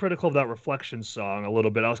kind of critical of that Reflection song a little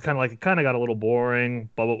bit. I was kind of like, it kind of got a little boring,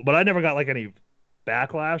 but I never got like any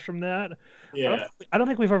backlash from that. Yeah. I don't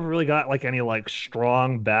think we've ever really got like any like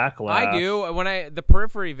strong backlash. I do when the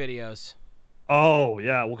Periphery videos. Oh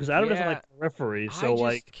yeah, well, because Adam doesn't like Periphery, so I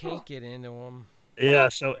like can't get into them. Yeah,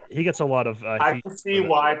 so he gets a lot of. I can see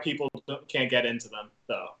why people can't get into them,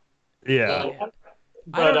 though. Yeah.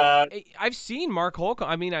 But I've seen Mark Holcomb.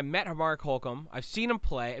 I mean, I met Mark Holcomb. I've seen him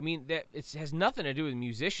play. I mean, it has nothing to do with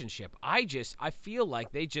musicianship. I feel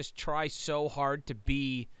like they just try so hard to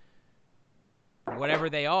be whatever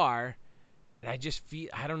they are. And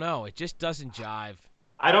I don't know. It just doesn't jive.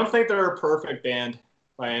 I don't think they're a perfect band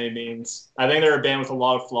by any means. I think they're a band with a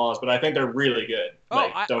lot of flaws, but I think they're really good.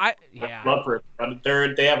 Yeah. Love for it,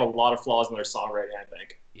 but they have a lot of flaws in their songwriting, I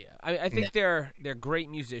think. Yeah, I think they're great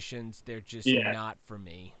musicians. They're just not for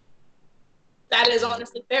me. That is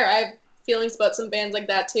honestly fair. I have feelings about some bands like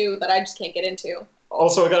that too that I just can't get into.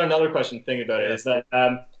 Also, I got another question thinking about it. Is that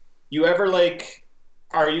you ever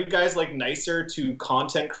are you guys like nicer to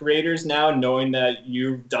content creators now, knowing that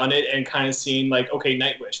you've done it and kind of seeing like, okay,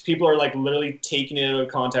 Nightwish, people are like literally taking it out of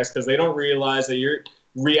context because they don't realize that you're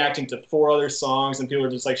reacting to 4 other songs and people are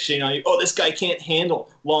just like shitting on you. Oh, this guy can't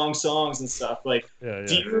handle long songs and stuff. Like, do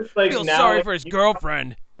you like feel now sorry for his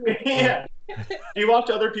girlfriend? Yeah. Do you watch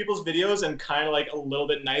other people's videos and kind of like a little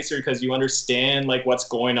bit nicer because you understand like what's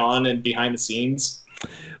going on and behind the scenes?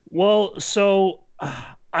 Well, so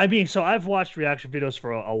I mean, so I've watched reaction videos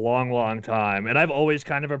for a long, long time, and I've always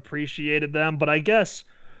kind of appreciated them. But I guess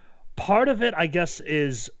part of it,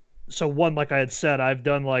 is so one, like I had said, I've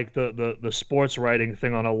done like the sports writing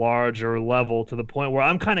thing on a larger level to the point where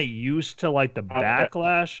I'm kind of used to like the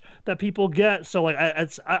backlash that people get. So like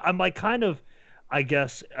I'm like kind of, I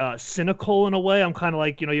guess, cynical in a way. I'm kind of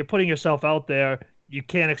like, you're putting yourself out there. You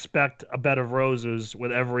can't expect a bed of roses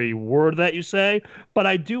with every word that you say, but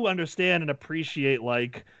I do understand and appreciate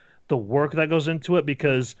like the work that goes into it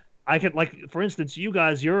because I can like, for instance, you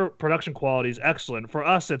guys, your production quality is excellent. For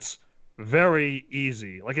us, it's very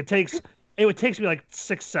easy. Like it would take me like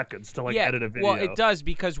 6 seconds to like edit a video. Well, it does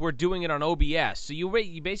because we're doing it on OBS, so you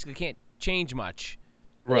basically can't change much.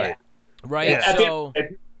 Right. Yeah. Right. Yeah. So I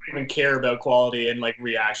don't even care about quality in like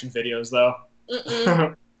reaction videos though.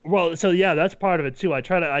 Well, so yeah, that's part of it too. I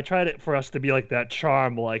tried it for us to be like that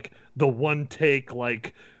charm, like the one take,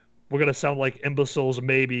 like we're gonna sound like imbeciles,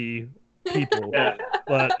 maybe people. Yeah.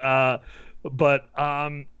 But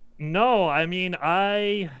no, I mean,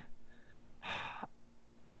 I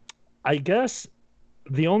guess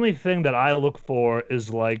the only thing that I look for is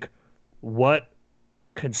like what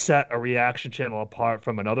can set a reaction channel apart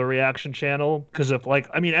from another reaction channel. Because if like,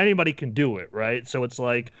 I mean, anybody can do it, right? So it's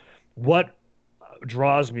like, what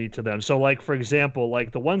draws me to them? So like, for example,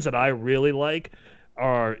 like the ones that I really like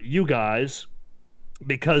are you guys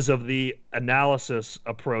because of the analysis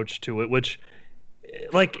approach to it, which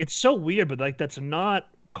like it's so weird, but like that's not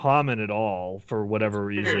common at all for whatever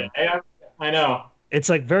reason. I know. It's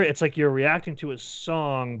like you're reacting to a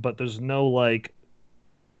song, but there's no like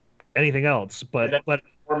anything else. But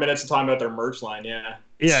 4 minutes of talking about their merch line, yeah.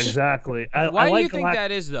 Yeah, exactly. Why do you think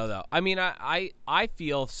that is though? I mean, I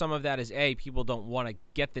feel some of that is people don't want to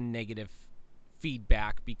get the negative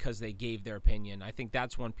feedback because they gave their opinion. I think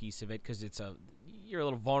that's one piece of it because you're a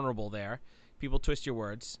little vulnerable there. People twist your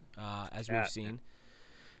words, as we've seen.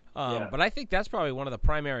 But I think that's probably one of the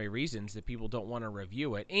primary reasons that people don't want to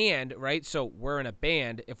review it. And, right, so we're in a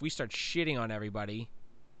band. If we start shitting on everybody,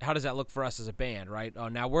 how does that look for us as a band, right? Oh,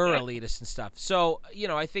 now we're elitist and stuff. So,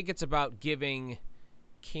 I think it's about giving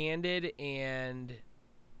candid and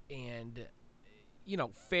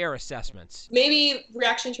fair assessments. Maybe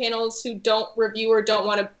reaction channels who don't review or don't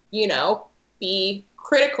want to, be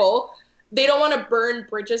critical, they don't want to burn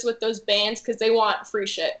bridges with those bands because they want free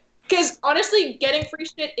shit. Because honestly, getting free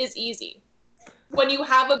shit is easy. When you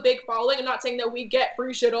have a big following, I'm not saying that we get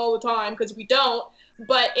free shit all the time because we don't,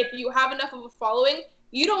 but if you have enough of a following,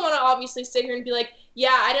 you don't want to obviously sit here and be like,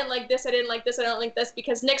 yeah, I didn't like this, I didn't like this, I don't like this,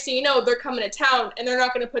 because next thing you know, they're coming to town and they're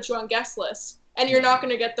not going to put you on guest lists and you're not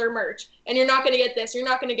going to get their merch and you're not going to get this, you're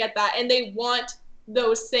not going to get that, and they want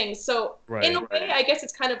those things. So in a way, I guess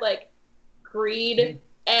it's kind of like greed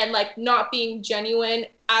and like not being genuine.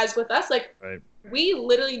 As with us, like we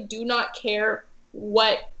literally do not care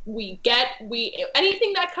what we get.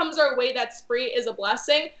 Anything that comes our way that's free is a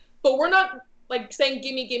blessing, but we're not like saying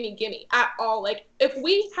gimme, gimme, gimme at all. Like if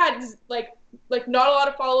we had like not a lot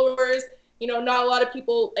of followers, you know, not a lot of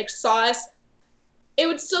people like saw us, it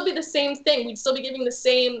would still be the same thing. We'd still be giving the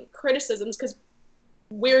same criticisms because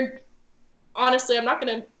we're honestly, I'm not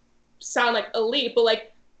gonna sound like elite, but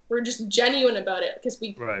like we're just genuine about it because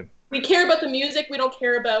we care about the music. We don't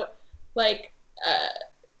care about like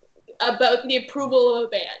about the approval of a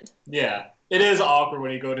band. Yeah. It is awkward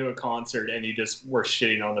when you go to a concert and you just were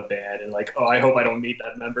shitting on the band and like, oh, I hope I don't meet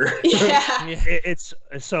that member. Yeah. It's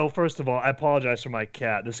so. First of all, I apologize for my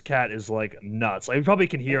cat. This cat is like nuts. Like, you probably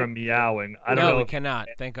can hear him meowing. I don't know. No, we cannot.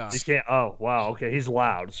 Thank God. You can't. Oh, wow. Okay, he's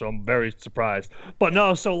loud, so I'm very surprised. But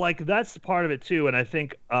no, so like that's part of it too, and I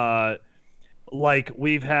think like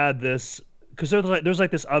we've had this. Because there's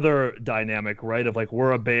like this other dynamic, right? Of like,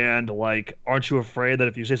 we're a band, like, aren't you afraid that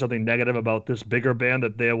if you say something negative about this bigger band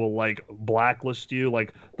that they will like blacklist you,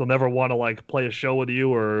 like they'll never want to like play a show with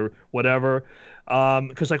you or whatever?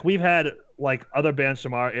 Because like we've had like other bands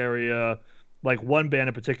from our area, like one band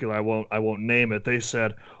in particular, I won't name it. They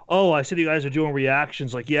said, "Oh, I see you guys are doing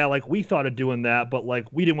reactions. Like, yeah, like we thought of doing that, but like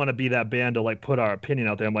we didn't want to be that band to like put our opinion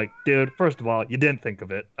out there." I'm like, dude, first of all, you didn't think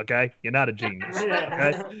of it, okay? You're not a genius,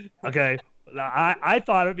 okay? Okay. I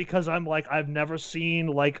thought of it because I'm like, I've never seen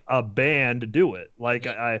like a band do it. Like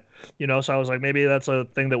I you know, so I was like, maybe that's a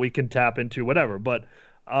thing that we can tap into, whatever. But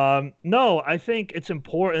no, I think it's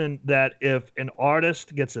important that if an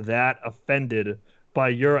artist gets that offended by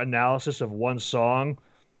your analysis of one song,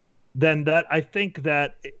 then that I think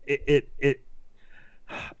that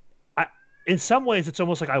in some ways it's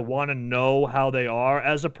almost like I want to know how they are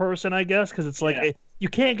as a person, I guess, because it's like you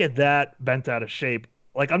can't get that bent out of shape.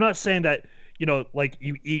 Like, I'm not saying that, you know, like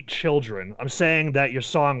you eat children. I'm saying that your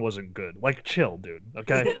song wasn't good. Like, chill, dude.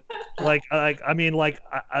 Okay. I mean,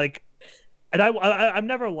 and I'm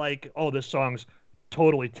never like, oh, this song's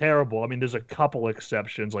totally terrible. I mean, there's a couple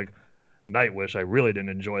exceptions, like Nightwish. I really didn't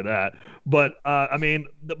enjoy that. But I mean,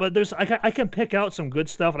 but there's I can pick out some good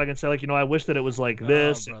stuff, and I can say like, you know, I wish that it was like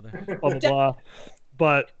this, blah blah blah.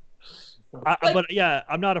 But yeah,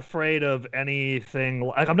 I'm not afraid of anything.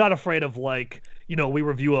 Like, I'm not afraid of like, you know, we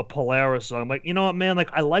review a Polaris song. I'm like, you know what, man? Like,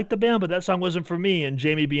 I like the band, but that song wasn't for me. And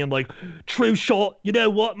Jamie being like, true shot. You know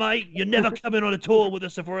what, mate? You're never coming on a tour with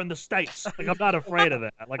us if we're in the States. Like, I'm not afraid of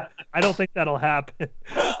that. Like, I don't think that'll happen.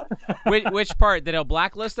 Which part? That he'll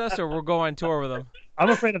blacklist us, or we'll go on tour with him? I'm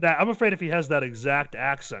afraid of that. I'm afraid if he has that exact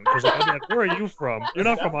accent. Because I'm like, where are you from? You're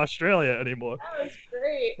not from Australia anymore. That was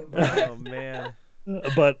great. Oh, man.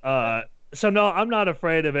 But, so no, I'm not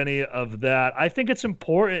afraid of any of that. I think it's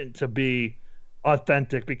important to be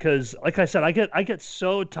authentic because, like I said, I get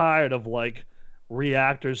so tired of like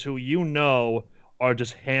reactors who, you know, are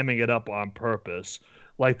just hamming it up on purpose.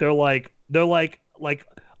 Like they're like the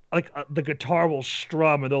guitar will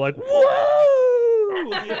strum and they're like, whoa,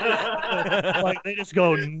 like they just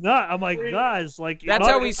go nuts. I'm like, guys, like that's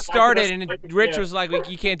how we started, and Rich was like,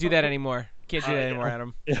 you can't do that anymore. Can't do that anymore,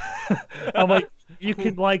 Adam. I'm like, you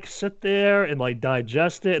can like sit there and like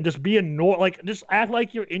digest it and just be just act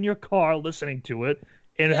like you're in your car listening to it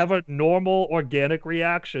and have a normal organic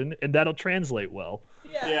reaction, and that'll translate well.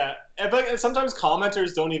 Yeah. But sometimes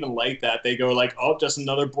commenters don't even like that. They go like, oh, just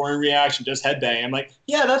another boring reaction, just headbang. I'm like,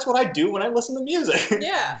 yeah, that's what I do when I listen to music.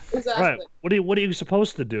 Yeah, exactly. Right. What are you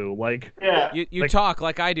supposed to do? Like, you talk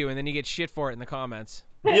like I do, and then you get shit for it in the comments.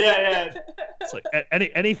 Yeah. It's like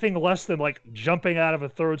anything less than like jumping out of a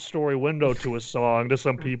third-story window to a song to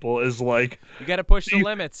some people is like, you got to push the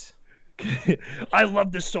limits. I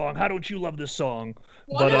love this song. How don't you love this song?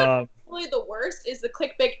 Probably the worst is the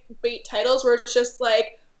clickbait titles where it's just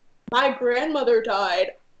like, my grandmother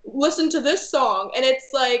died. Listen to this song, and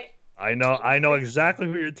it's like, I know exactly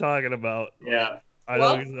who you're talking about. Yeah. I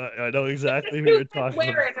know exactly who you're talking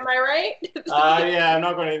about. Am I right? Yeah, I'm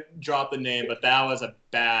not going to drop the name, but that was a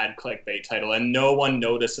bad clickbait title, and no one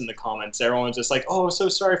noticed in the comments. Everyone's just like, oh, so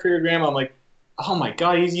sorry for your grandma. I'm like, oh my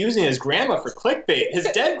God, he's using his grandma for clickbait. His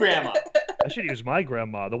dead grandma. I should use my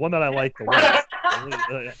grandma, the one that I like the most.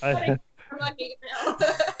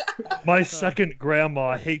 My second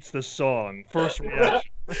grandma hates the song. First reaction.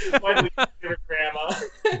 My favorite grandma.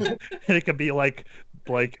 And it could be like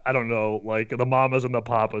I don't know, like the mamas and the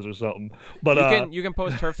papas or something. But you can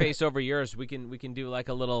post her face over yours. We can do like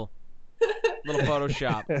a little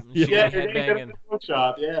Photoshop.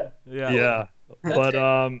 Photoshop. Yeah. But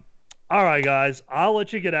all right, guys, I'll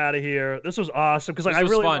let you get out of here. This was awesome because I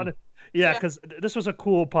really wanted. Yeah, because this was a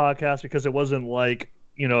cool podcast because it wasn't like,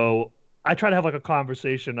 you know, I try to have like a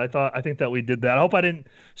conversation. I think that we did that. I hope I didn't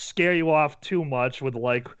scare you off too much with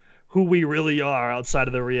like who we really are outside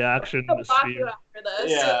of the reaction sphere. After this.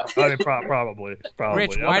 Yeah. I mean, probably.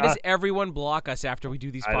 Rich, why does everyone block us after we do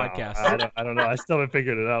these podcasts? I don't know. I still haven't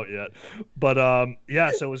figured it out yet. But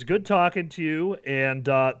yeah, so it was good talking to you. And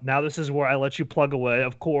now this is where I let you plug away.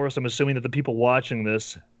 Of course, I'm assuming that the people watching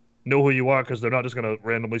this know who you are because they're not just going to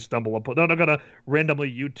randomly stumble up. They're not going to randomly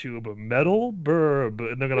YouTube Metal Burb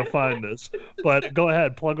and they're going to find this. But go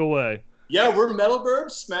ahead, plug away. Yeah, we're Metal Burb.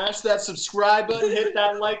 Smash that subscribe button, hit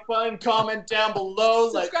that like button, comment down below.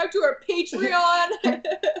 Subscribe to our Patreon.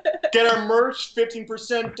 Get our merch,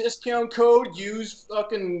 15% discount code. Use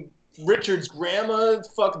fucking Richard's grandma. It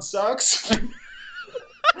fucking sucks.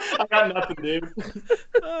 I got nothing, dude.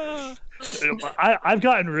 I've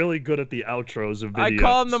gotten really good at the outros of videos. I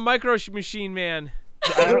call him the Micro Machine Man.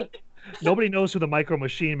 Nobody knows who the Micro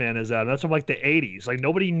Machine Man is at. That's from like the 80s. Like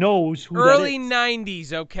nobody knows who Early that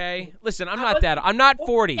is. 90s, okay? Listen, I'm not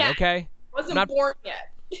 40, okay? I wasn't born yet.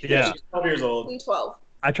 Yeah. She's 12 years old. I'm 12.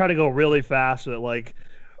 I try to go really fast with it, like,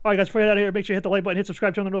 all right, guys, before you get out of here, make sure you hit the like button, hit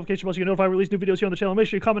subscribe, turn on the notification bell so you get notified when we release new videos here on the channel. Make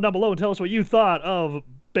sure you comment down below and tell us what you thought of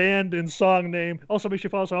band and song name. Also, make sure you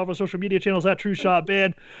follow us on all of our social media channels at True Shot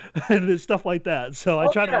Band and stuff like that. So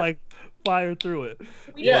I try to, like, fire through it.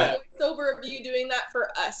 We need a sober of you doing that for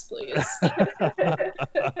us, please.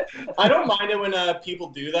 I don't mind it when people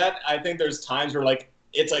do that. I think there's times where, like,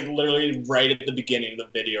 it's, like, literally right at the beginning of the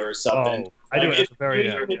video or something. Oh, I do it at the very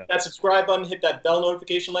end. Hit that subscribe button, hit that bell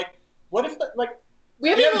notification. Like, what if, like, we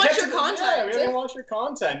haven't even watched your content. Yeah, we haven't even watched your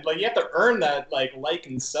content. Like, you have to earn that, like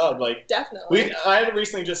and sub. Like, definitely. I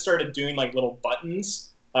recently just started doing, like, little buttons.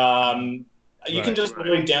 You can just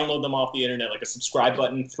literally download them off the internet, like a subscribe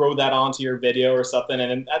button, throw that onto your video or something,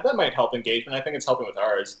 and that might help engagement. I think it's helping with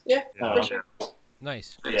ours. Yeah, for sure.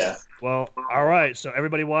 Nice. Yeah. Well, all right. So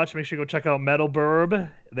everybody watch. Make sure you go check out Metal Burb.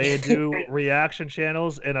 They do reaction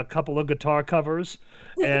channels and a couple of guitar covers.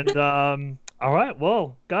 And all right.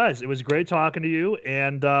 Well, guys, it was great talking to you,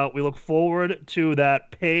 and we look forward to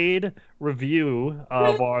that paid review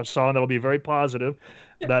of our song that will be very positive.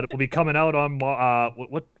 That will be coming out on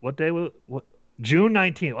what day? What June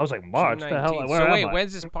 19th. I was like March. The hell? Where so wait, am I?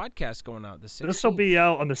 when's this podcast going out? The 16th? This will be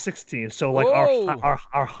out on the 16th. So like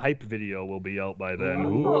our hype video will be out by then.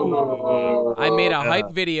 Ooh. I made a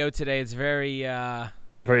hype video today. It's very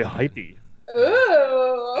very hypey.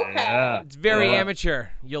 Ooh, okay. Yeah. It's very amateur.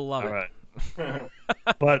 You'll love it. All right.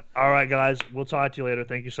 But all right, guys, we'll talk to you later.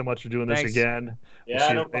 Thank you so much for doing this again.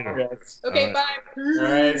 Yeah, no problem, guys. Okay, bye. All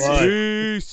right. Peace.